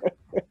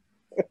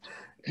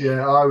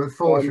 Yeah, I was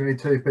fortunately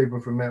two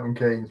people from Milton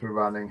Keynes were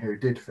running who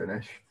did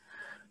finish,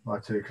 my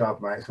two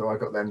club mates, so I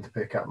got them to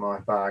pick up my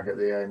bag at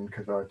the end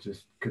because I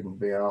just couldn't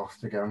be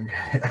asked to go and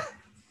get it.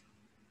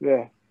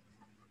 Yeah.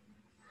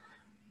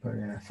 But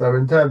yeah, so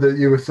in terms of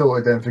you were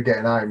sorted then for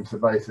getting home, so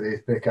basically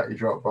it's pick up your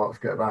drop box,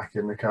 get back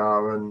in the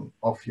car and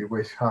off you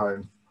whisk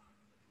home.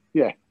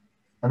 Yeah.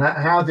 And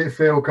how did it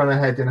feel kind of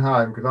heading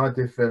home? Because I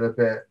did feel a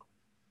bit,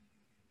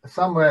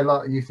 somewhere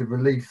like you said,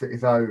 relief that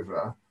it's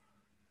over,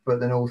 but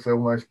then also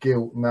almost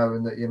guilt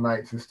knowing that your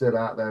mates are still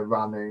out there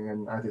running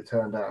and as it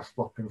turned out,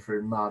 slopping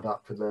through mud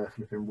up to their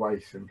flipping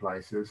waists in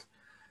places.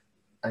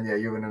 And yeah,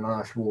 you're in a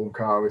nice warm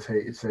car with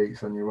heated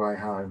seats on your way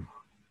home.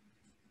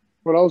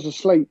 Well, I was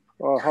asleep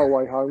the whole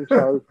way home,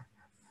 so...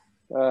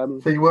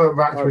 so you weren't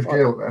racked with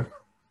guilt then?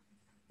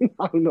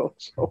 No, not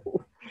at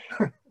all.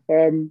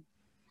 You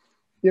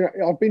know,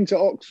 I've been to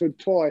Oxford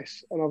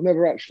twice and I've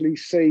never actually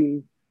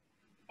seen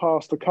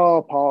past the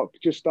car park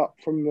just up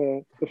from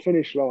the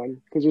finish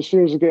line, because as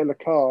soon as I get in the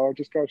car, I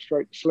just go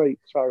straight to sleep.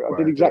 So I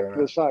did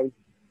exactly the same.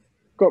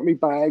 Got me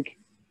bag,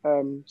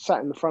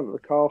 sat in the front of the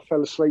car,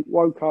 fell asleep,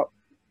 woke up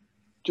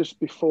just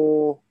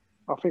before,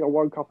 I think I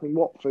woke up in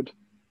Watford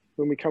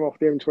when we come off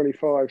the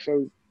M25.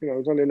 So, you know, it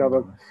was only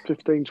another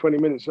 15, 20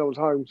 minutes and I was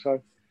home. So,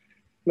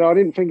 no, I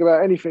didn't think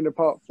about anything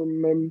apart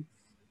from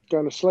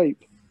going to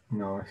sleep.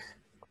 Nice.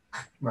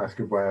 That's a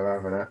good way of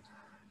having it.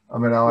 I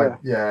mean, I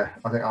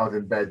think I was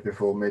in bed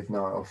before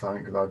midnight or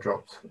something because I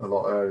dropped a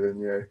lot earlier than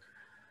you.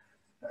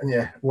 And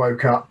yeah,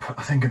 woke up,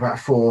 I think about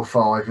 4 or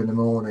 5 in the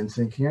morning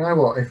thinking, you know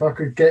what, if I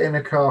could get in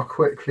a car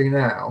quickly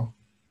now,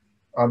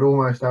 I'd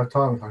almost have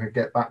time if I could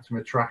get back to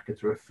my tracker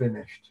to have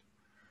finished.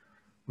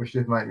 Which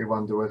did make me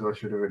wonder whether I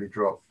should have really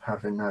dropped,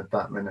 having had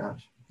that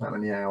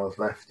many hours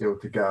left still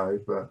to go.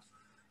 But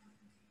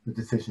the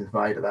decision's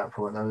made at that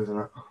point, though, isn't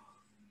it?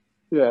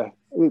 Yeah,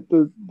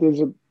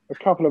 there's a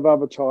couple of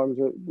other times.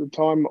 The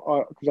time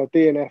because I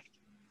DNF'd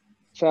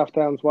South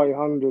Downs Way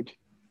 100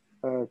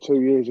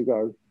 2 years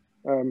ago.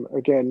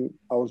 Again,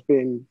 I was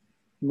being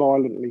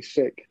violently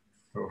sick,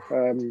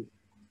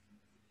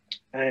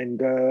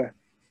 and I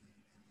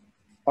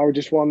would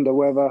just wonder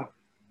whether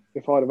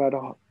if I'd have had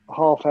a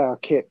half-hour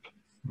kip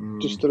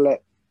just to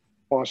let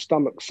my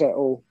stomach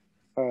settle,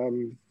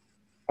 and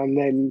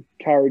then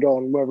carried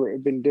on, whether it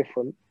had been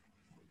different.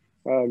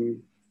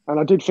 And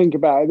I did think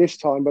about it this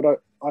time, but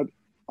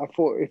I I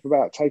thought if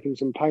about taking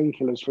some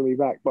painkillers for me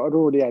back, but I'd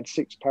already had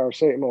 6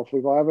 paracetamol.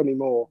 If I have any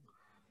more,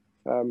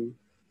 I'm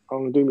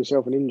going to do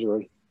myself an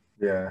injury.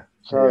 Yeah.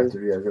 So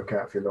you have to look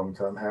out for your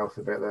long-term health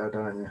a bit there,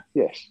 don't you?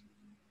 yes,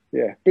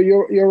 yeah. But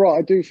you're right.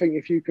 I do think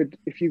if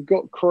you've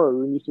got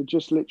crew and you could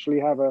just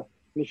literally have and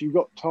if you've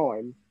got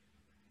time,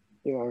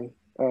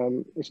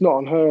 it's not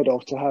unheard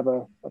of to have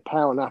a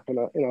power nap in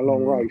a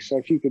long race. So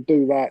if you could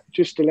do that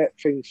just to let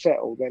things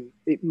settle, then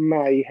it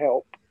may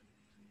help.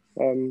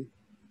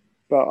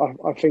 But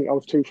I think I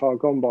was too far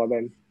gone by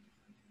then.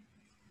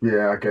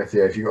 Yeah, I guess,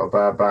 if you've got a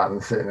bad back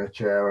and sit in a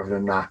chair having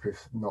a nap,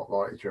 it's not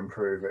likely to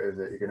improve it, is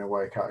it? You're going to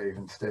wake up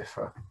even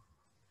stiffer.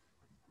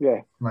 Yeah.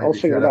 Maybe I was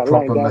thinking about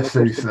proper laying down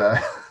masseuse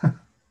there.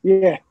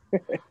 Yeah.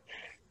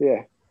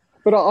 Yeah.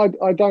 But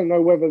I don't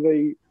know whether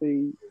the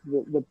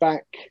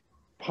back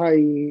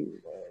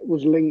pain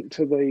was linked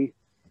to the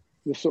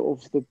sort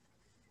of the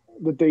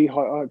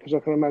dehydration, because I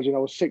can imagine I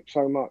was sick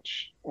so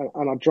much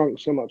and I drank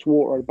so much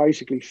water, I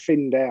basically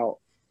thinned out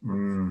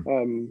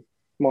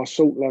my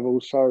salt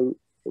levels. So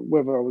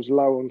whether I was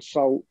low on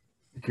salt,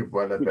 it could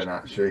well have been,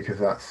 actually, because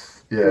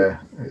that's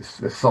it's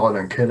a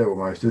silent killer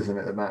almost, isn't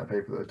it? The amount of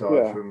people that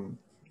die from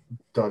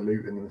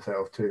diluting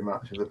themselves too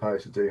much as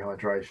opposed to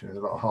dehydration is a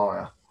lot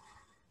higher.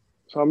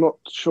 So I'm not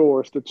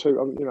sure if the two,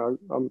 I'm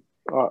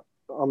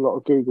not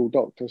a Google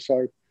doctor,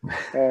 so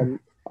I'm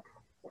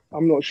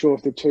not sure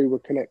if the two were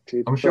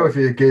connected. I'm sure if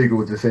you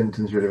Googled the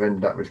symptoms, you'd have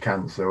ended up with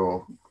cancer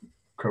or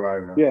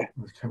corona. Yeah.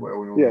 That's what it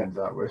all ends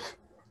up with.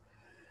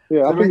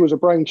 Yeah, so I think it was a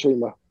brain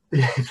tumour.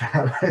 Yeah,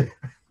 exactly.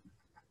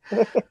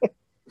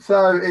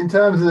 So in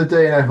terms of the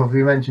DNF, obviously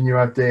you mentioned you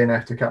had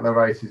DNF a couple of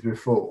races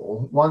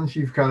before. Once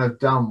you've kind of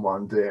done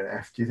one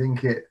DNF, do you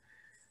think it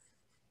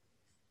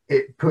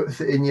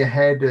puts it in your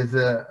head as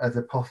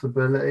a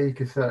possibility?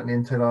 Because certainly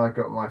until I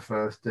got my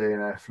first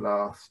DNF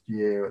last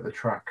year at the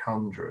Track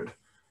 100,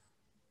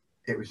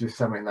 it was just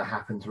something that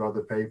happened to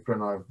other people,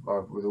 and I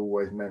was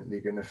always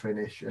mentally going to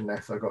finish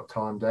unless I got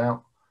timed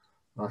out.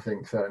 And I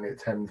think certainly at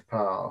Thames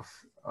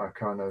Pass,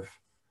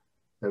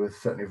 there was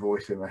certainly a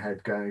voice in my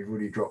head going, "You've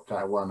already dropped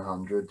out of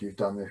 100. You've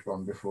done this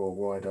one before.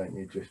 Why don't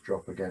you just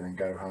drop again and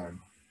go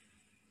home?"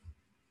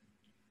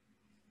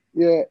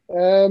 Yeah,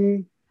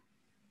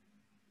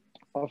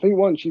 I think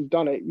once you've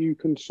done it, you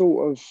can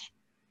sort of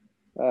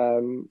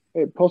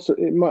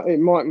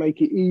it might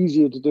make it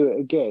easier to do it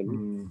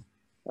again.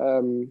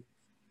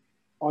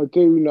 I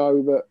do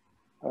know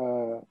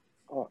that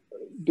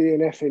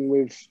DNFing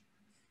with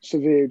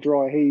severe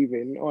dry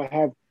heaving, I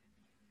have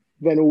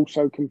then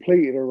also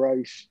completed a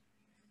race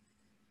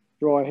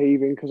dry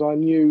heaving because I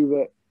knew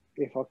that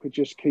if I could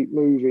just keep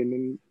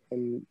moving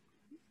and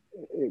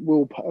it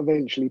will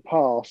eventually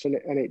pass, and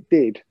it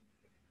did.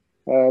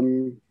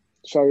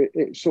 So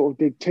it sort of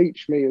did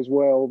teach me as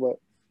well that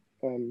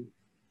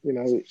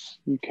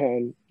you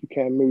can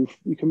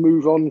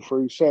move on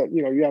through certain,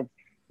 you have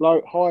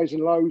highs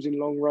and lows in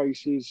long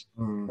races,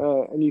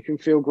 and you can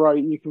feel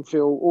great and you can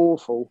feel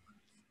awful.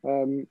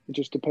 It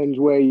just depends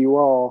where you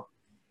are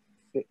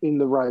in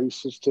the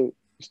race as to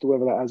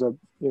whether that has a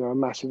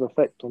massive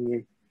effect on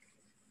you.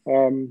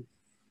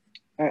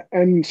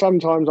 And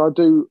sometimes I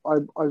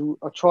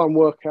try and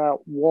work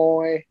out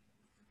why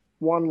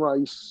one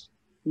race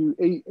you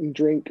eat and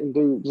drink and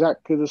do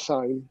exactly the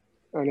same,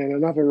 and in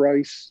another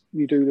race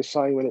you do the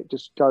same and it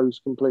just goes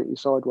completely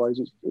sideways.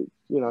 It's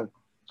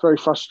very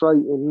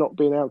frustrating not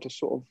being able to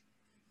sort of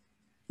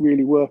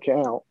really work it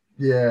out.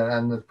 Yeah,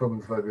 and the problem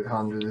with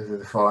 100 is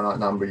there's a finite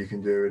number you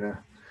can do in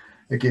a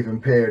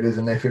given period,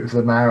 isn't it? If it was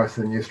a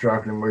marathon you're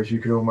struggling with, you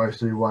could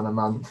almost do one a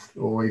month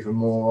or even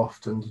more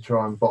often to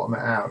try and bottom it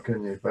out,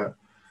 couldn't you? But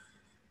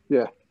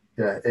yeah,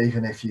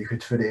 even if you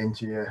could fit it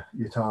into your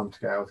time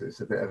scales,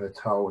 it's a bit of a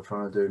toll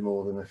trying to do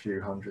more than a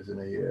few hundreds in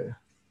a year.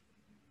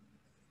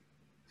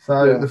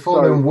 So the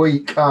following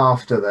week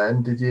after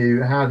then,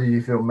 how did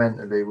you feel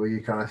mentally? Were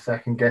you kind of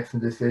second guessing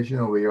the decision,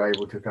 or were you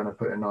able to kind of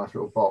put in a nice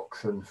little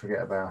box and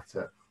forget about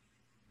it?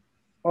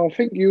 I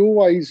think you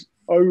always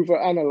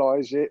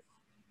overanalyze it,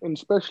 and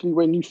especially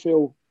when you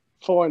feel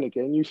fine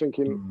again, you're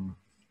thinking,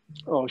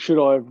 oh, should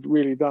I have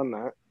really done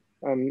that?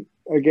 And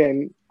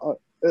again,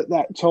 at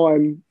that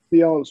time,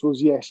 the answer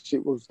was yes,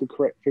 it was the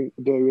correct thing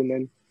to do. And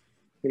then,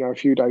 a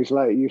few days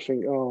later, you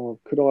think, oh,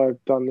 could I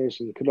have done this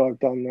and could I have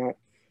done that?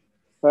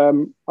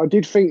 I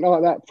did think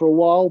like that for a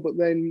while, but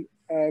then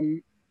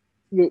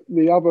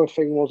the other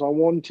thing was I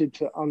wanted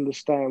to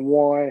understand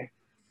why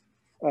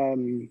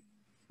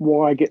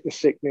I get the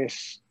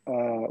sickness,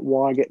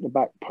 why I get the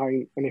back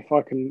pain, and if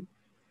I can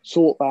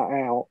sort that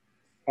out,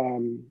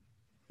 then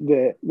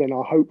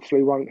I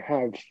hopefully won't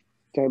have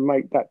to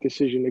make that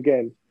decision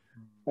again.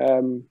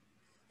 And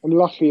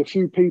luckily, a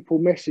few people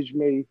messaged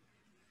me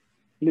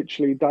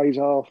literally days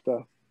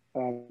after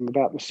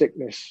about the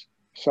sickness.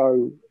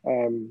 So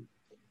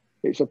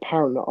it's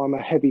apparent that I'm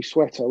a heavy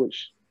sweater,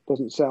 which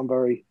doesn't sound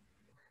very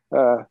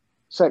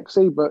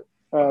sexy, but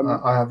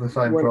I have the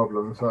same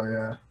problem. So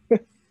yeah.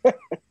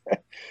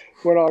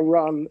 When I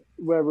run,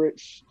 whether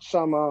it's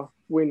summer,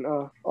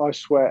 winter, I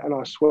sweat, and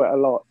I sweat a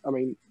lot. I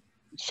mean,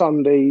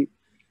 Sunday,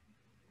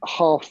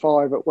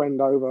 5:30 at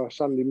Wendover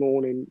Sunday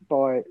morning.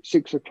 By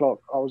 6 o'clock,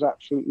 I was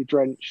absolutely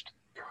drenched,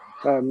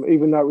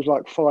 even though it was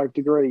like 5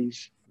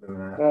 degrees.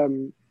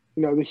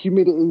 You know, the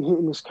humidity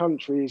in this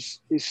country is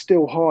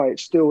still high.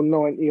 It's still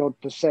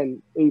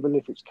 90-odd%, even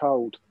if it's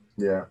cold.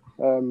 Yeah.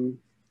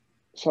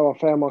 So I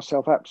found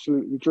myself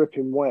absolutely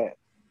dripping wet,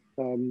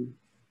 even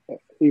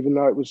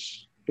though it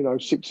was, you know,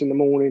 6 in the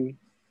morning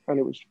and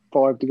it was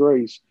 5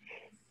 degrees.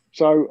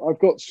 So I've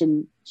got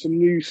some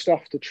new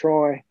stuff to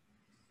try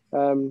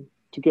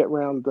to get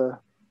around the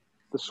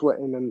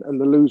sweating and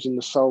the losing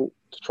the salt,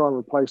 to try and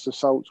replace the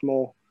salts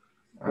more.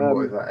 And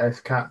what is that,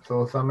 S-caps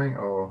or something,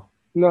 or?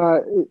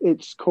 No,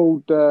 it's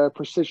called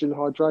precision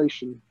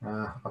hydration.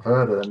 I've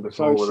heard of them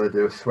before, where they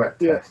do a sweat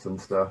test and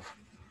stuff.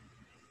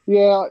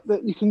 Yeah,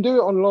 you can do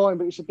it online,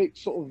 but it's a bit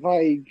sort of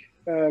vague.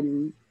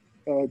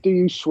 Do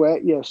you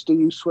sweat? Yes. Do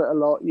you sweat a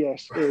lot?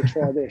 Yes. Here,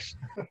 try this.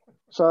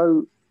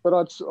 So, but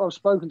I've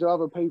spoken to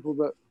other people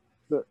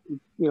that you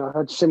know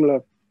had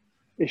similar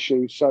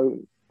issues. So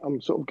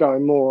I'm sort of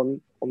going more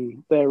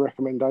on their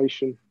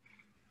recommendation.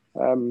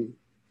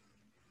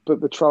 But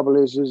the trouble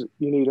is you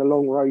need a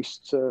long race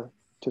to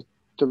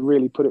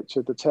really put it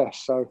to the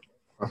test. So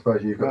I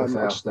suppose you've got the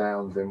South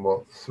Downs in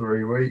what,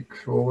 3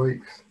 weeks, 4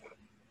 weeks?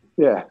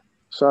 Yeah.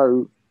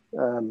 So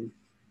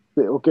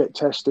it'll get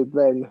tested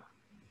then.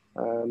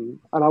 And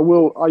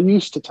I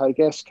used to take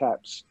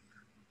S-caps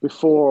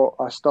before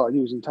I started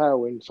using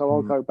Tailwind. So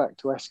I'll go back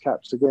to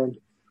S-caps again.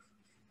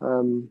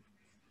 And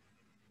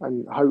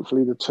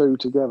hopefully the two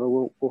together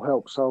will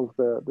help solve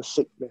the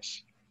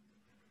sickness.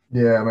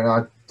 Yeah, I mean,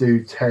 I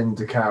do tend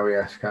to carry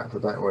S-caps. I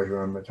don't always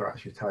remember to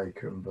actually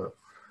take them, but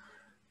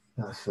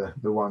that's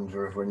the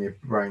wonder of when your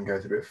brain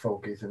goes a bit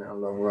foggy, isn't it, on a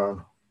long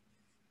run?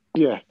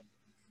 Yeah.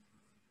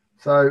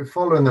 So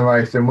following the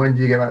race, then when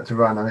do you get back to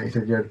run? I think you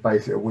said you had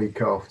basically a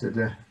week off, did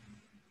you?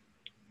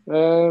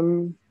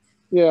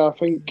 Yeah, I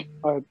think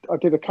I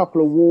did a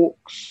couple of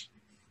walks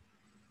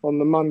on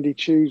the Monday,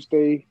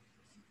 Tuesday.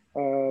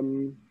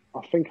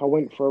 I think I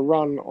went for a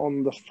run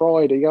on the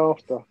Friday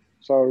after.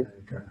 So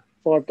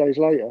 5 days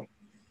later.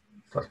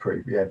 That's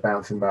pretty,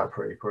 bouncing back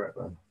pretty quick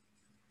then.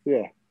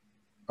 Yeah.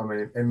 I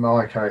mean, in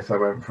my case, I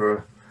went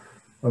for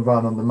a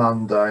run on the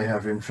Monday,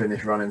 having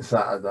finished running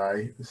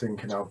Saturday,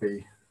 thinking I'll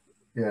be,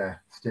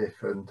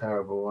 stiff and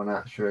terrible, and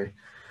actually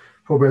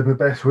probably had the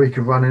best week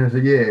of running of the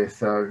year.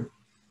 So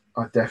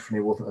I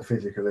definitely wasn't a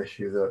physical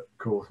issue that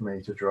caused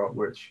me to drop,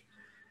 which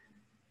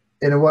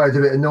in a way is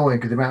a bit annoying,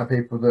 because the amount of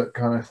people that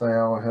kind of say,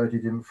 "Oh, I heard you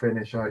didn't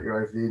finish, I hope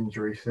you're over the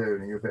injury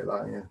soon," and you're a bit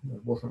like, "Yeah, I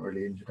wasn't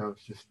really injured, I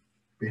was just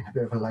being a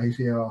bit of a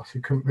lazy arse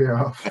who couldn't be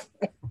asked."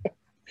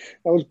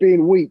 I was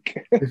being weak.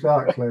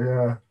 Exactly,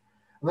 yeah.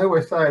 And they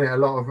were saying it, a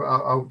lot of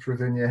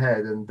ultras in your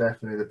head, and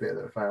definitely the bit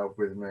that failed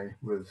with me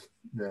was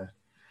the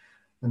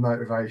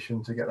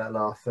motivation to get that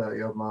last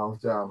 30 odd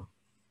miles done.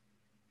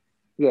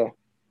 Yeah.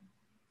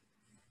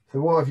 So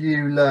what have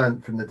you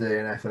learned from the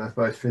DNS? And I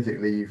suppose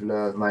physically you've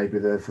learned maybe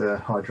there's a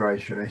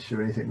hydration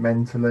issue. Anything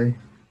mentally?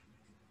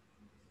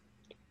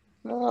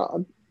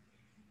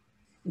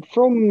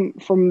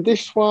 From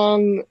this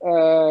one,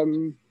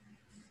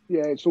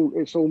 it's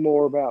all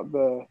more about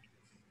the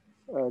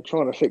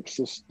trying to fix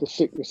the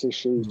sickness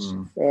issues.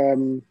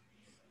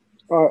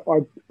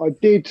 I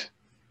did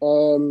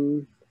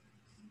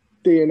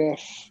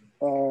DNF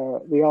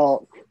the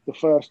ARC the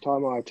first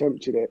time I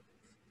attempted it,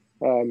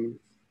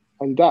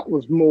 and that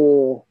was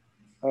more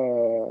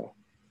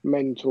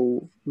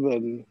mental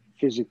than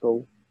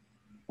physical.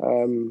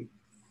 I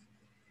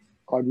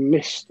hadn't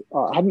missed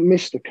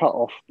the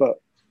cutoff,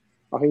 but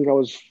I think I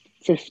was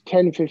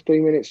 10,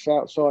 15 minutes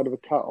outside of a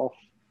cutoff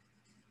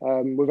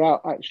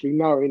without actually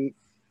knowing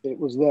it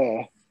was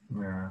there.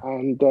 Yeah.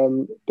 And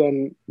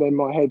then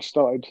my head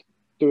started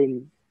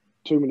doing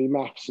too many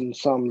maths and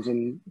sums,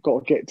 and got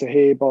to get to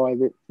here by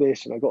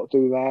this, and I got to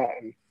do that.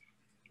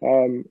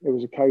 And it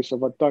was a case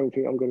of, I don't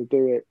think I'm going to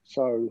do it,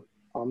 so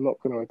I'm not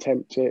going to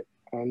attempt it,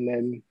 and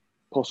then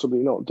possibly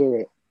not do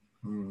it.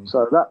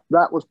 So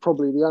that was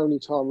probably the only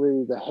time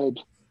really the head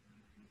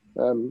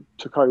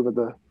took over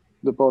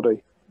the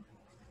body.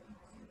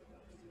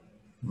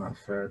 That's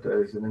fair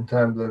dues. And in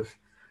terms of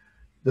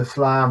the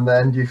slam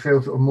then, do you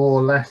feel sort of more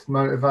or less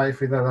motivated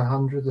for the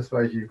 100? I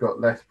suppose you've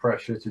got less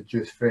pressure to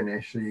just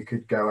finish, so you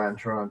could go and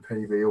try and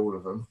PB all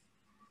of them.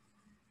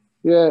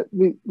 Yeah,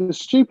 the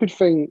stupid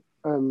thing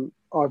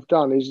I've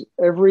done is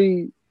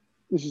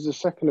this is the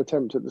second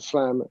attempt at the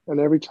slam, and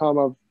every time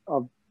I've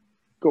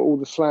got all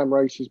the slam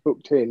races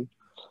booked in,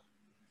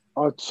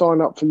 I'd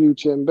sign up for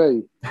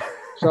UTMB.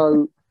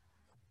 So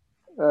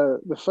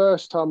the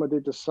first time I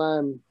did the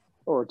slam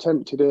or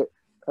attempted it,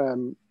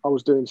 I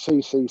was doing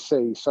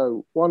CCC.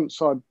 So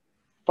once I'd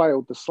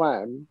failed the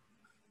slam,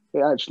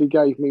 it actually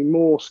gave me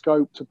more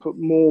scope to put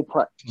more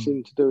practice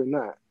into doing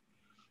that.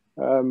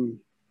 And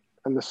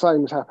the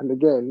same has happened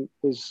again,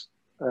 is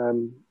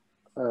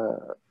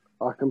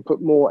I can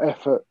put more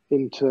effort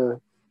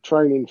into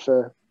training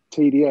for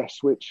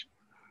TDS, which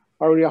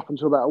only up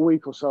until about a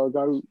week or so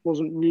ago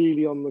wasn't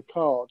really on the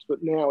cards,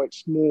 but now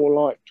it's more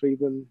likely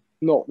than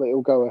not that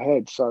it'll go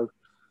ahead. So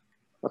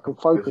I can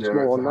focus Yeah,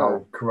 more it's on a that.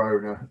 whole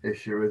corona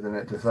issue, isn't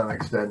it? To some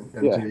extent,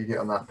 until you get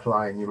on that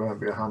plane, you won't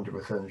be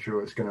 100%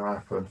 sure it's going to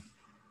happen.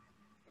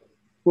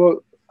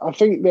 Well, I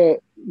think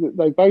that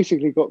they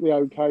basically got the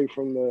okay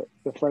from the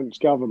French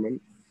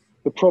government.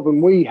 The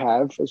problem we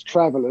have as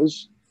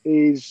travellers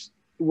is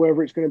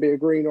whether it's going to be a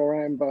green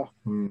or amber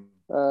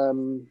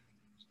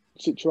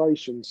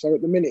situation. So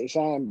at the minute it's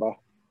amber,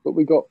 but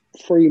we got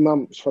 3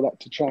 months for that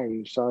to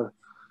change. So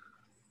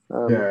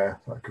yeah,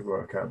 that could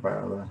work out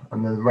better then.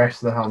 And the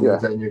rest of the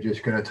 100, then you're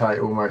just going to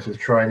take almost as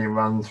training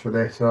runs for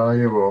this, are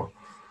you? Or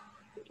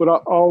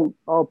but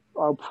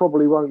I'll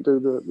probably won't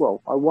do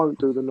I won't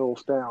do the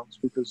North Downs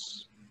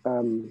because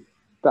that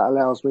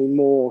allows me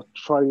more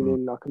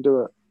training. I can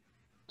do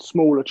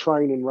smaller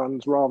training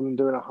runs rather than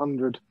doing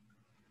 100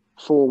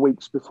 4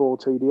 weeks before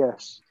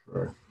TDS.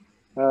 Right.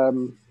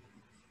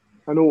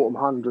 An autumn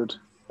 100,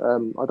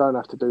 I don't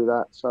have to do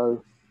that,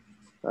 so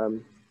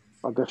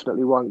I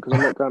definitely won't because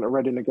I'm not going to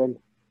Reading again.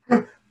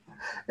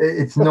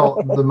 It's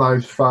not the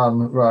most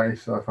fun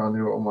race, I found,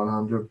 the autumn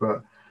 100,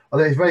 but I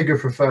think it's very good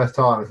for first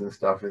timers and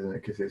stuff, isn't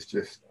it? Because it's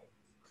just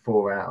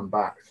 4 out and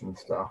backs and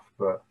stuff.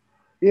 But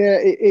yeah,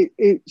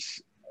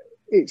 it's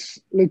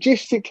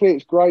logistically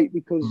it's great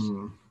because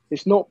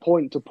it's not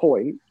point to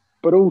point,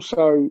 but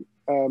also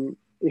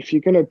if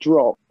you're going to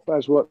drop,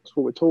 that's what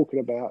we're talking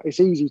about, it's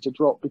easy to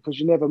drop because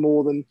you're never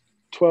more than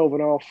 12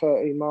 and a half,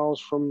 13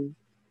 miles from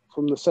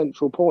the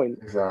central point.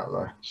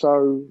 Exactly.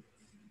 So,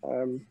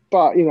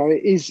 but,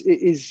 it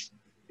is,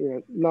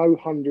 no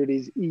 100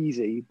 is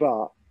easy,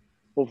 but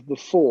of the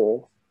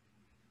 4,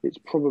 it's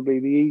probably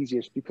the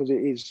easiest because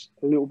it is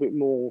a little bit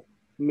more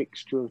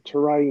mixture of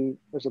terrain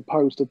as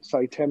opposed to,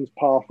 say, Thames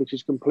Path, which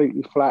is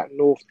completely flat,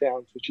 North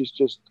Downs, which is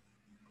just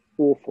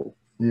awful.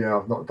 Yeah,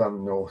 I've not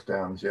done North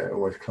Downs yet. It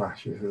always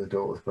clashes with the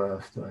daughter's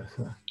birthday.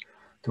 So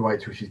to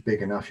wait till she's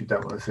big enough, you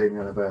don't want to see me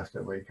on her birthday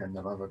weekend.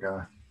 I'll have a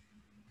go.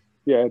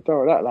 Yeah,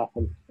 don't let that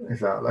happen.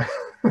 Exactly.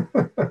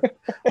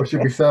 Well,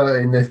 she'll be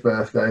 13 this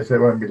birthday, so it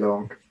won't be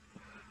long.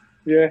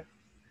 Yeah.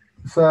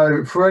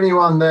 So for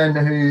anyone then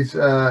who's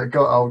got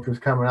ultras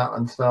coming up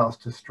and starts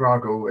to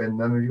struggle in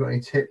them, have you got any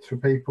tips for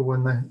people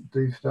when they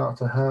do start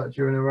to hurt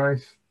during a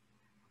race?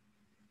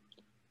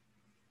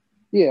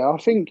 Yeah, I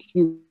think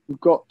you've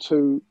got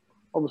to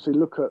obviously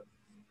look at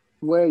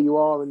where you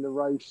are in the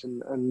race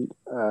and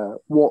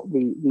what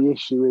the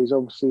issue is.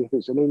 Obviously, if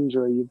it's an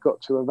injury, you've got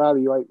to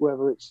evaluate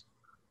whether it's,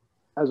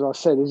 as I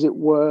said, is it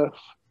worth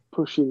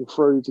pushing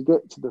through to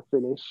get to the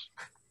finish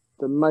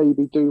than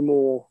maybe do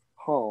more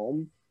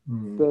harm?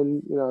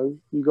 Then,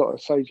 you've got to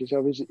say to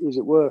yourself, is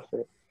it worth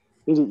it?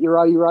 Is it your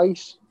A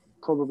race?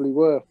 Probably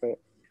worth it.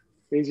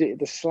 Is it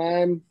the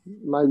slam?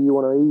 Maybe you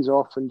want to ease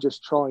off and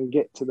just try and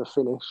get to the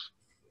finish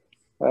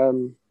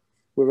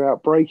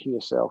without breaking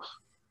yourself.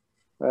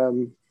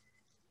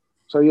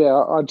 So yeah,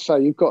 I'd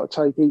say you've got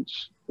to take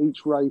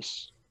each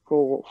race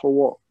for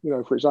what,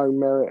 for its own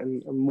merit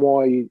and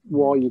why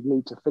you'd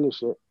need to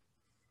finish it.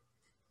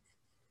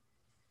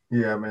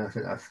 Yeah, I mean, I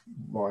think that's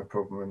my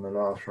problem in the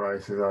last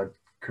race is I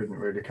couldn't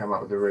really come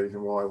up with a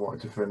reason why I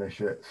wanted to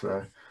finish it.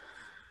 So,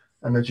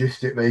 and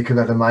logistically, because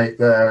I had a mate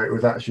there, it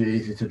was actually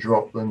easy to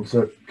drop than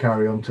to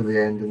carry on to the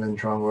end and then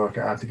try and work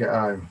out how to get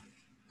home.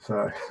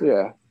 So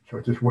yeah, so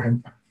I just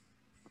went.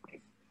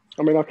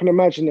 I mean, I can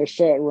imagine there's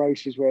certain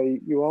races where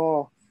you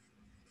are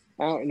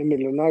out in the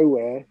middle of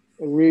nowhere,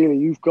 and really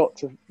you've got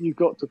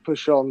to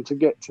push on to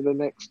get to the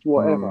next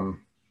whatever.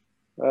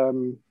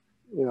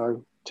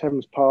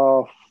 Thames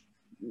Path,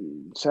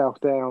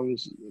 South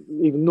Downs,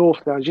 even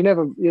North Downs. You're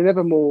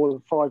never more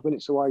than 5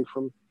 minutes away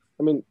from.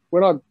 I mean,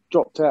 when I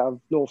dropped out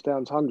of North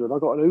Downs 100, I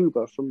got an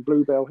Uber from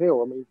Bluebell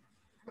Hill. I mean,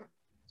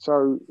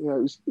 so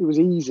it was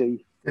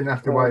easy. Didn't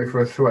have to wait for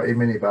a sweaty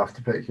minibus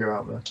to pick you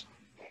up there.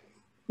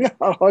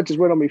 I just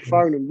went on my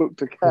phone and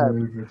booked a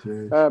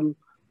cab.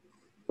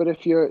 But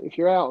if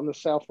you're out on the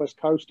Southwest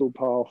Coastal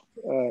Path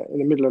in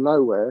the middle of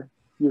nowhere,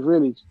 you've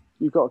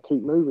got to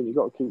keep moving. You've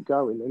got to keep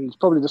going, and it's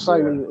probably the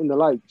same in the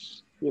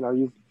lakes.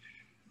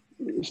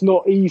 It's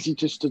not easy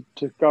just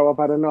to go. I've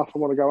had enough. I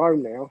want to go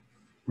home now.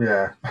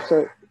 Yeah.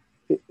 So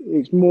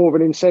it's more of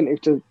an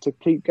incentive to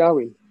keep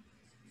going.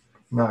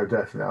 No,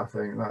 definitely. I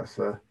think that's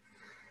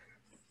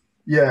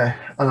yeah,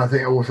 and I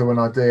think also when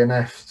I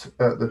DNF'd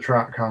at the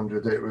track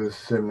 100, it was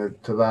similar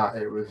to that.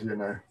 It was,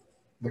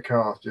 the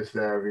car's just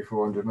there every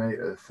 400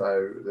 metres.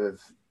 So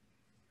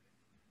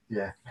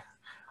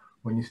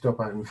when you stop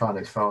having fun,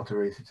 it's far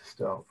too easy to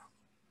stop.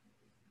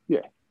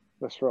 Yeah,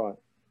 that's right.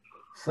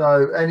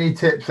 So any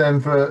tips then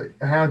for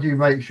how do you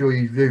make sure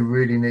you do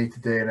really need to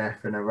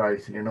DNF in a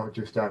race and you're not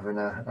just having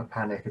a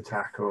panic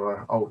attack or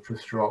an ultra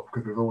strop?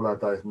 Because we've all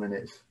had those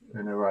minutes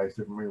in a race,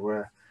 haven't we,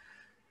 where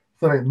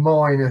something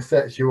minor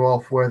sets you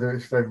off, whether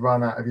it's they've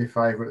run out of your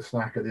favourite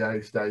snack at the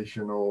aid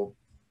station or,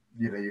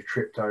 you've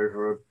tripped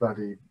over a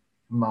bloody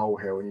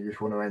molehill and you just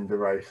want to end the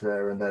race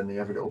there and then you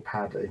have a little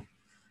paddy.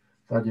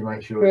 So how do you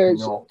make sure it's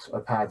not a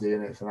paddy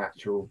and it's an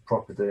actual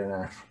proper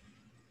DNF?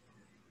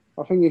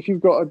 I think if you've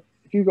got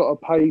a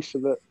pacer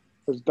that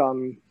has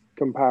done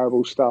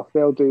comparable stuff,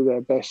 they'll do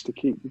their best to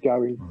keep you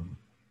going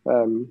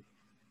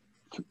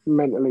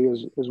mentally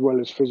as well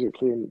as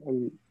physically,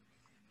 and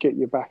get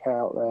you back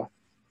out there.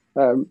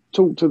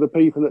 Talk to the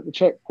people at the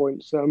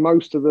checkpoints.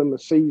 Most of them are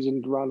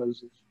seasoned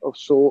runners of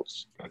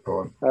sorts,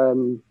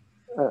 and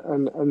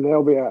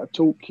they'll be able to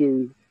talk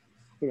you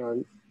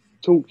in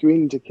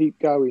to keep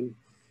going,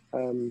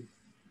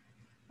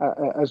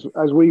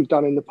 as we've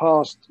done in the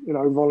past.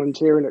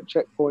 Volunteering at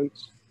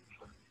checkpoints.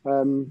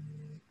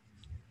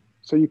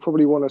 So you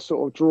probably want to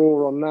sort of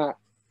draw on that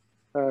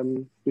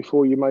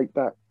before you make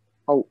that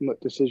ultimate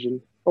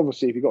decision.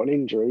 Obviously, if you've got an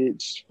injury,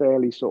 it's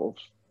fairly sort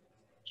of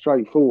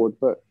straightforward.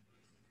 But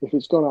if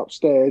it's gone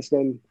upstairs,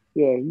 then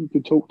yeah, you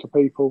could talk to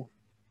people.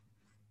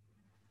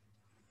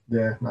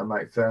 Yeah, that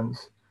makes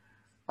sense.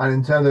 And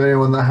in terms of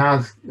anyone that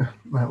has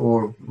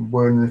or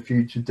were in the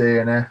future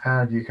DNF,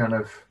 how do you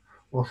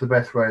what's the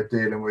best way of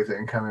dealing with it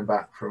and coming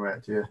back from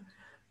it?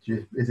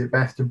 Is it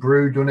best to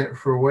brood on it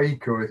for a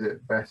week, or is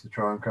it best to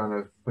try and kind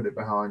of put it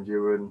behind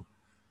you and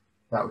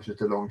that was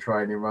just a long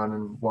training run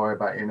and worry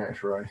about your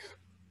next race?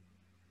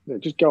 Yeah,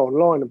 just go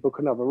online and book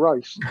another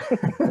race.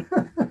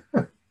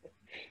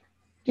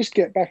 Just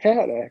get back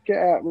out there, get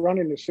out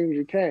running as soon as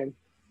you can,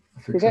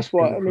 because that's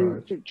what I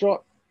mean.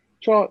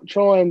 Try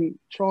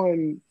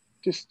and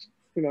just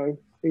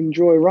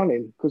enjoy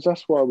running, because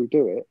that's why we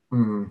do it.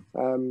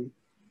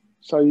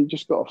 So you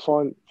just got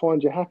to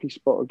find your happy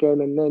spot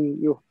again, and then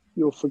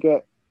you'll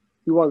forget.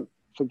 You won't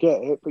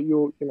forget it, but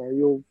you'll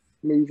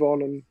move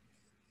on, and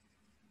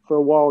for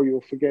a while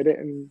you'll forget it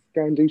and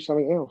go and do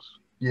something else.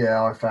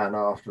 Yeah, I found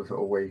after sort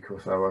of a week or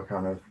so, I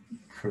kind of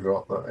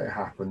forgot that it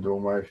happened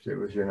almost. It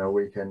was, a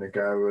weekend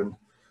ago, and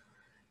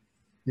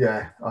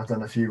yeah, I've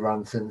done a few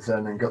runs since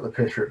then and got the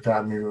piss ripped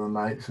out of me with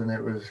my mates, and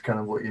it was kind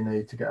of what you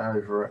need to get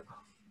over it.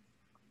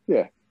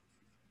 Yeah.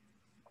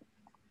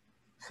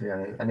 So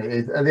yeah, and it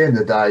is, at the end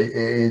of the day, it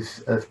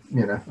is a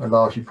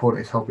largely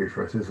pointless hobby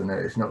for us, isn't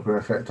it? It's not going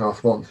to affect our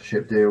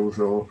sponsorship deals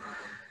or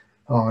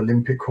our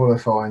Olympic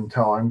qualifying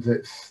times.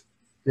 It's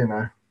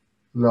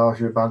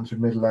largely a bunch of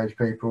middle-aged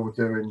people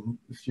doing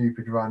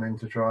stupid running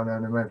to try and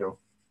earn a medal.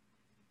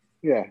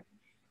 Yeah,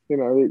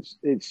 it's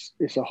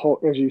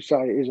as you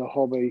say, it is a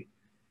hobby.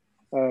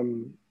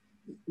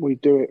 We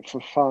do it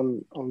for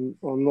fun. I'm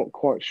not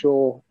quite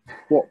sure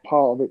what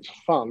part of it's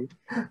fun,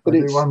 but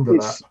I do wonder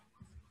that.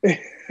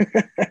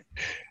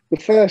 the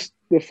first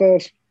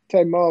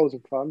 10 miles are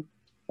fun,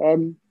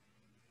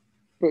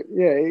 but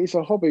yeah, it's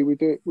a hobby. We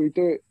do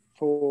it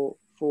for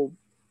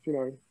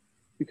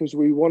because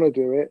we want to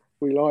do it.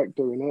 We like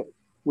doing it.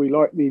 We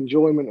like the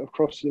enjoyment of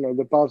crossing,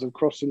 the buzz of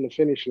crossing the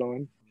finish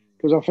line,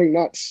 because I think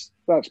that's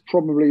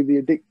probably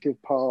the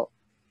addictive part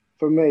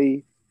for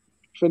me,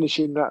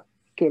 finishing that,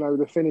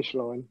 the finish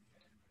line,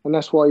 and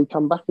that's why you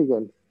come back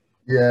again.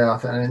 Yeah, I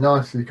think it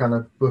nicely kind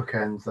of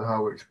bookends the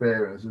whole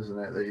experience, isn't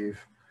it? That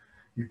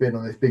you've been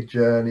on this big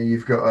journey,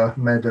 you've got a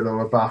medal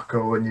or a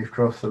buckle, and you've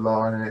crossed the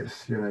line, and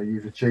it's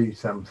you've achieved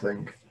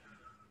something.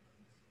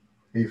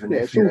 Even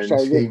if in the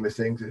scheme of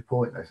things, it's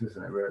pointless,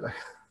 isn't it? Really.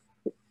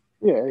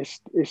 Yeah,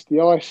 it's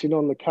the icing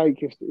on the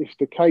cake. If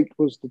the cake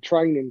was the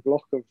training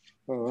block of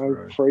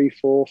 3,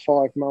 4,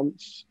 5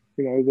 months,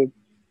 the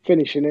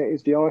finishing it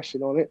is the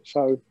icing on it.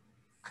 So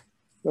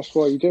that's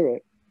why you do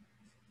it.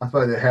 I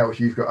suppose it helps.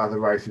 You've got other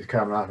races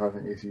coming up,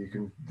 haven't you? So you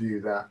can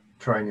view that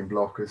training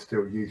block as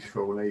still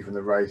useful, and even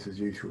the race is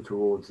useful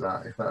towards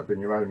that. If that had been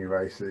your only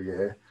race of the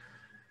year,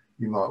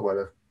 you might well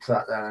have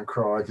sat down and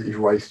cried that you've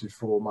wasted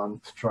 4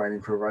 months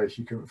training for a race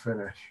you couldn't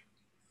finish.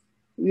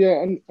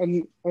 Yeah,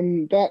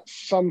 and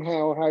that's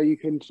somehow how you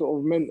can sort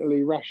of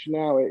mentally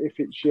rationale it. If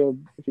it's your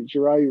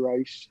A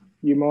race,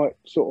 you might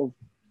sort of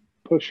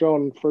push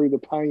on through the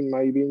pain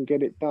maybe and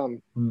get it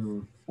done.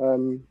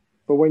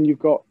 But when you've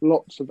got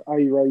lots of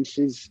A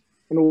races,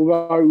 and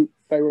although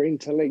they were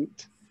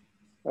interlinked,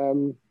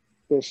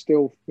 there's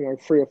still 3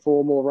 or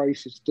 4 more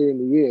races to do in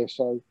the year.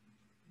 So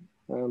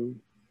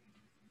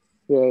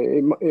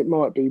it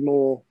might be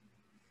more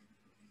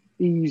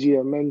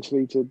easier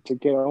mentally to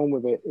get on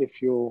with it if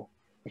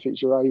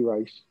it's your A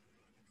race.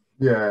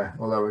 Yeah,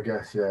 although I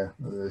guess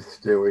there's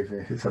still, even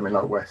if it's something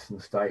like Western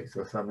States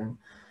or something,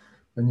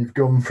 and you've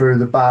gone through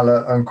the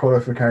ballot and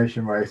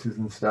qualification races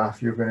and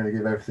stuff, you're going to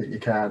give everything you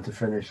can to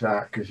finish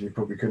that, because you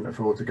probably couldn't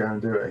afford to go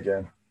and do it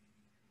again.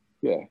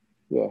 Yeah.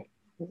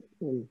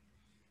 And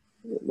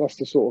that's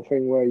the sort of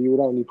thing where you would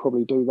only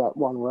probably do that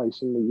one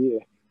race in the year.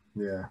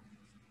 Yeah.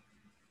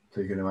 So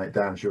you're going to make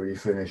damn sure you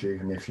finish,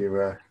 even if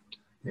you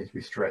need to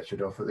be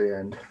stretchered off at the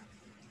end.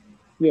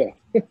 Yeah.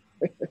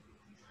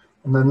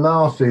 And then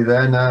lastly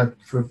then,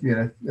 for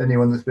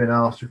anyone that's been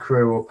asked to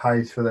crew or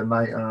pace for their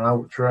mate on an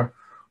ultra,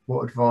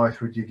 what advice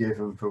would you give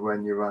them for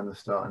when your run is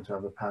starting to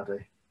have a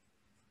paddy?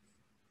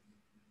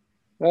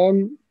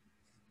 I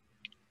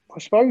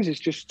suppose it's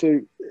just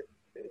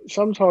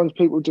sometimes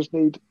people just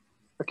need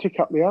a kick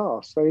up the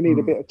arse. They need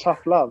a bit of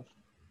tough love.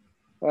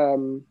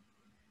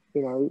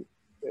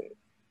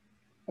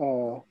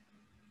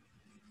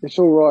 It's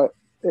all right.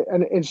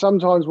 And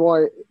sometimes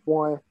why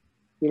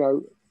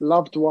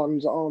loved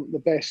ones aren't the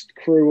best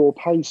crew or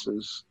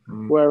pacers,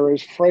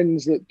 whereas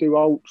friends that do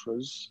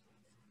ultras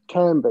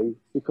can be,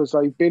 because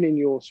they've been in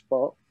your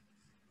spot,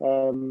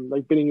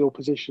 they've been in your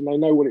position, they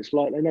know what it's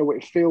like, they know what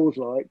it feels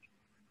like.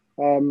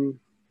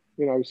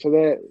 So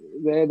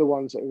they're the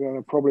ones that are going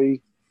to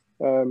probably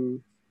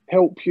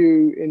help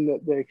you in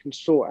that they can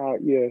sort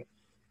out your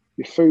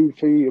food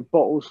for you, your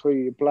bottles for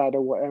you, your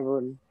bladder, whatever,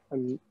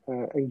 and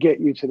get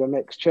you to the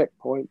next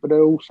checkpoint. But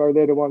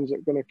they're the ones that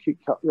are going to kick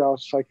up the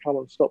arse and say, "Come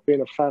on, stop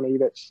being a fanny.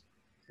 Let's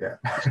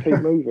keep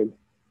moving."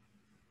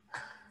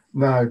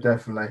 No,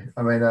 definitely.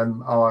 I mean,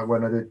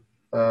 when I did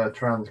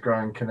Trans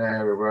Gran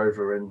Canaria, we're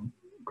over in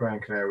Gran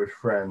Canaria with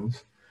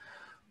friends.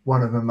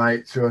 One of my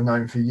mates who I've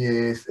known for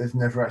years has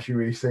never actually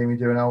really seen me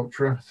do an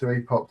ultra, so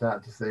he popped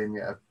out to see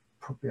me at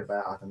probably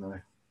about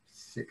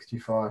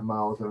 65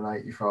 miles or an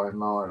 85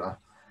 miler.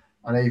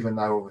 And even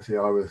though obviously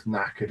I was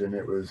knackered and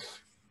it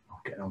was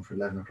getting on for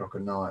 11 o'clock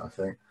at night, I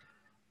think,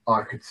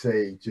 I could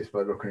see just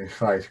by looking at his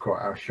face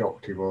quite how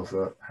shocked he was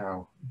at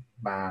how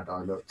bad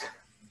I looked.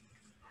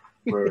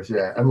 Whereas,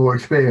 a more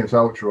experienced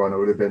ultra runner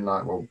would have been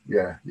like, well,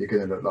 yeah, you're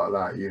going to look like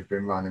that. You've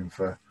been running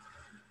for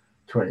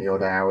 20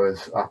 odd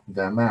hours up and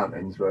down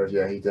mountains. Whereas,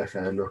 he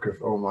definitely had a look of,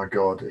 oh my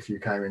God, if you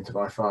came into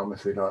my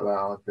pharmacy like that,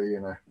 I'd be,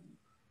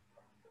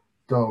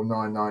 dial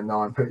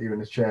 999, put you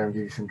in a chair and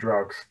give you some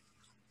drugs.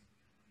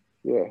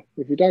 Yeah,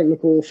 if you don't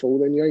look awful,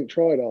 then you ain't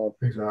tried hard.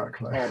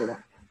 Exactly. Hard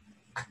enough.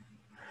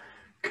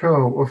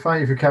 Cool. Well,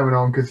 thank you for coming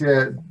on, because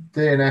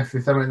DNF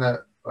is something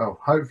that, well,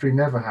 hopefully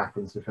never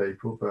happens to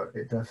people, but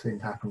it does seem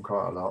to happen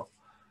quite a lot.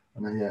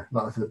 And then,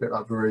 that's a bit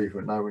like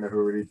bereavement. No one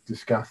ever really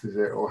discusses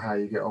it or how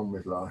you get on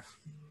with life.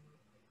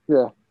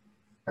 Yeah.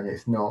 And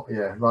it's not,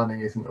 running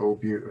isn't all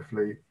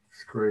beautifully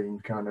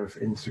screened kind of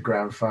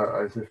Instagram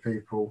photos of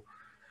people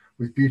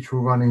with beautiful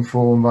running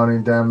form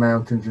running down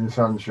mountains in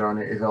sunshine.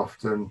 It is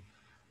often,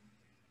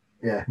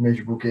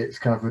 miserable gits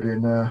covered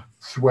in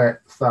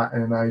sweat, sat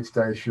in an aid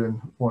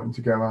station, wanting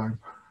to go home.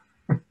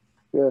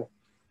 Yeah.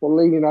 Or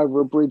leaning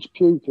over a bridge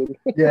puking.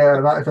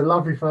 That is a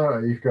lovely photo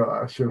you've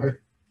got, actually.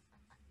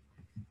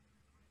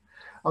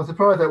 I'm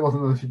surprised that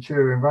wasn't on the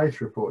Centurion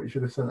race report. You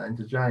should have sent that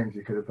into James.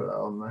 You could have put that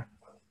on there.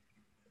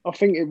 I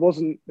think it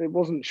wasn't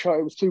shot.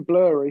 It was too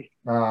blurry.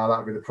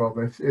 That'd be the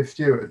problem. If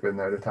Stuart had been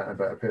there, they'd taken a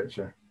better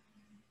picture.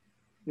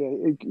 Yeah,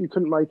 you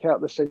couldn't make out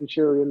the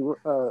Centurion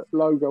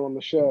logo on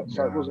the shirt,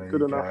 so it wasn't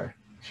good enough.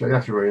 So you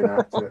have to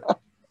reenact it.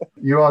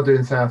 You are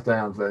doing South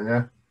Downs then,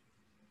 yeah?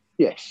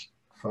 Yes.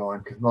 Fine,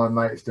 because my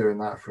mate's doing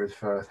that for his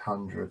first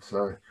 100,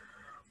 so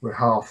we're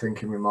half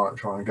thinking we might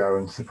try and go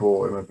and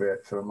support him a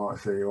bit, so I might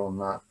see you on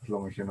that, as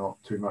long as you're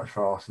not too much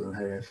faster than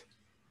he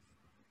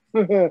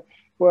is.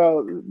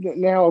 Well,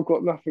 now I've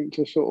got nothing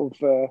to sort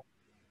of.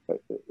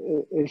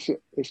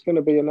 It's going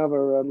to be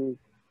another. I'm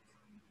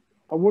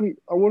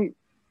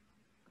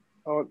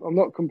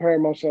not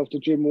comparing myself to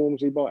Jim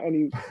Walmsley by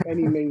any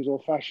means or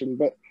fashion,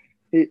 but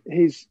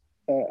his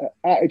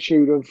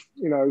attitude of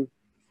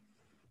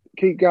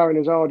keep going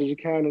as hard as you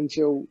can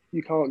until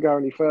you can't go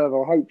any further.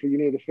 Or hopefully,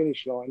 you're near the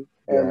finish line.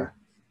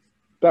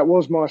 That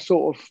was my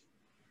sort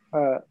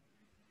of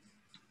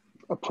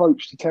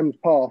approach to Thames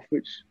Path,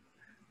 which.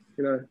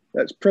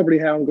 That's probably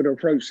how I'm going to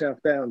approach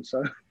South Downs.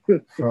 So,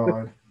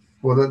 fine.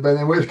 Well, then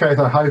in which case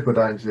I hope I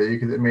don't see you,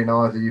 because it means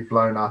either you've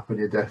blown up and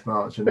you're death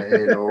marching it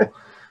in, or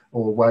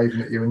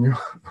waving at you on your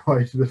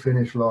way to the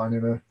finish line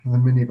in a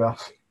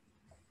minibus.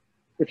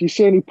 If you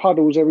see any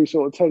puddles every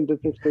sort of 10 to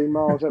 15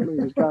 miles, that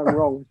means it's going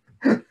wrong.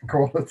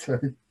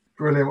 Quality.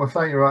 Brilliant. Well,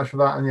 thank you very much for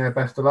that, and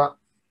best of luck.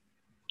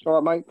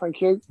 All right, mate.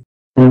 Thank you.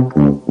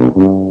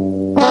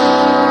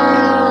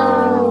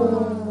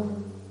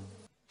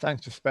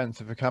 Thanks to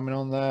Spencer for coming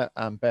on there,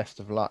 and best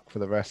of luck for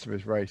the rest of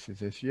his races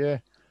this year.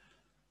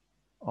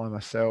 I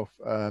myself,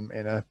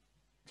 in a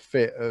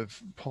fit of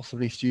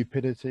possibly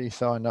stupidity,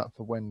 signed up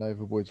for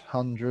Wendover Woods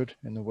 100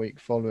 in the week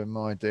following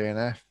my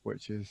DNF,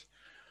 which is,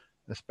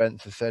 as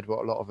Spencer said,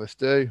 what a lot of us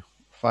do.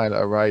 Fail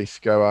at a race,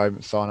 go home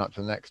and sign up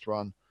to the next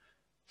one.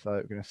 So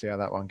we're going to see how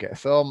that one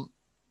gets on.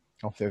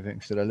 Obviously,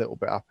 everything's still a little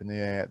bit up in the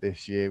air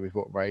this year with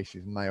what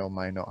races may or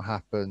may not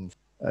happen.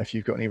 If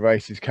you've got any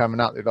races coming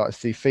up that you'd like to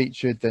see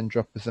featured, then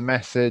drop us a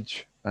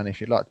message. And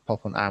if you'd like to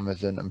pop on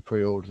Amazon and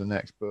pre-order the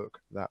next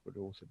book, that would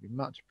also be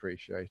much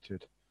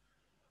appreciated.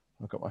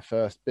 I've got my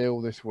first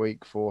bill this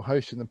week for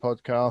hosting the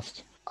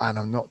podcast, and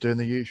I'm not doing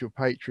the usual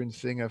Patreon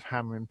thing of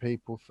hammering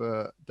people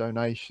for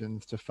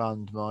donations to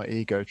fund my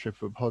ego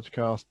trip of a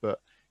podcast.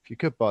 But if you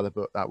could buy the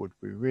book, that would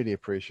be really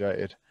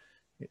appreciated.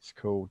 It's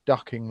called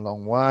Ducking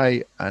Long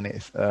Way, and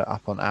it's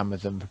up on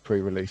Amazon for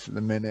pre-release at the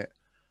minute.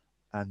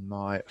 And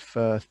my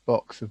first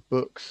box of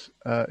books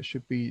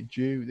should be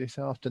due this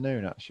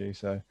afternoon, actually.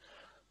 So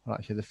I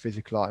actually have the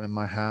physical item in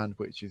my hand,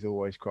 which is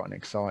always quite an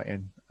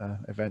exciting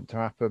event to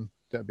happen.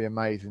 It'd be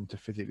amazing to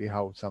physically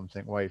hold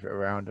something, wave it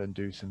around, and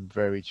do some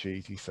very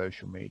cheesy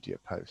social media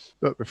posts.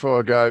 But before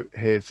I go,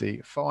 here's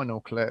the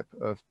final clip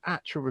of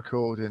actual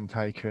recording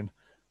taken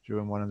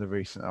during one of the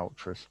recent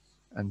ultras,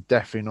 and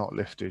definitely not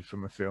lifted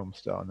from a film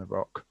starring The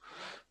Rock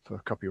for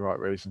copyright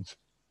reasons.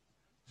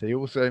 See you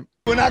all soon.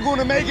 We're not going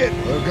to make it.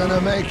 We're gonna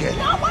make it.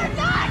 No, we're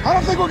not. I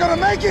don't think we're going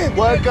to make it.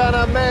 We're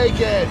gonna make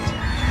it.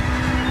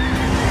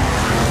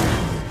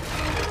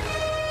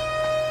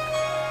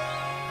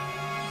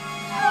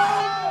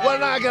 we're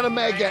not going to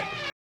make it.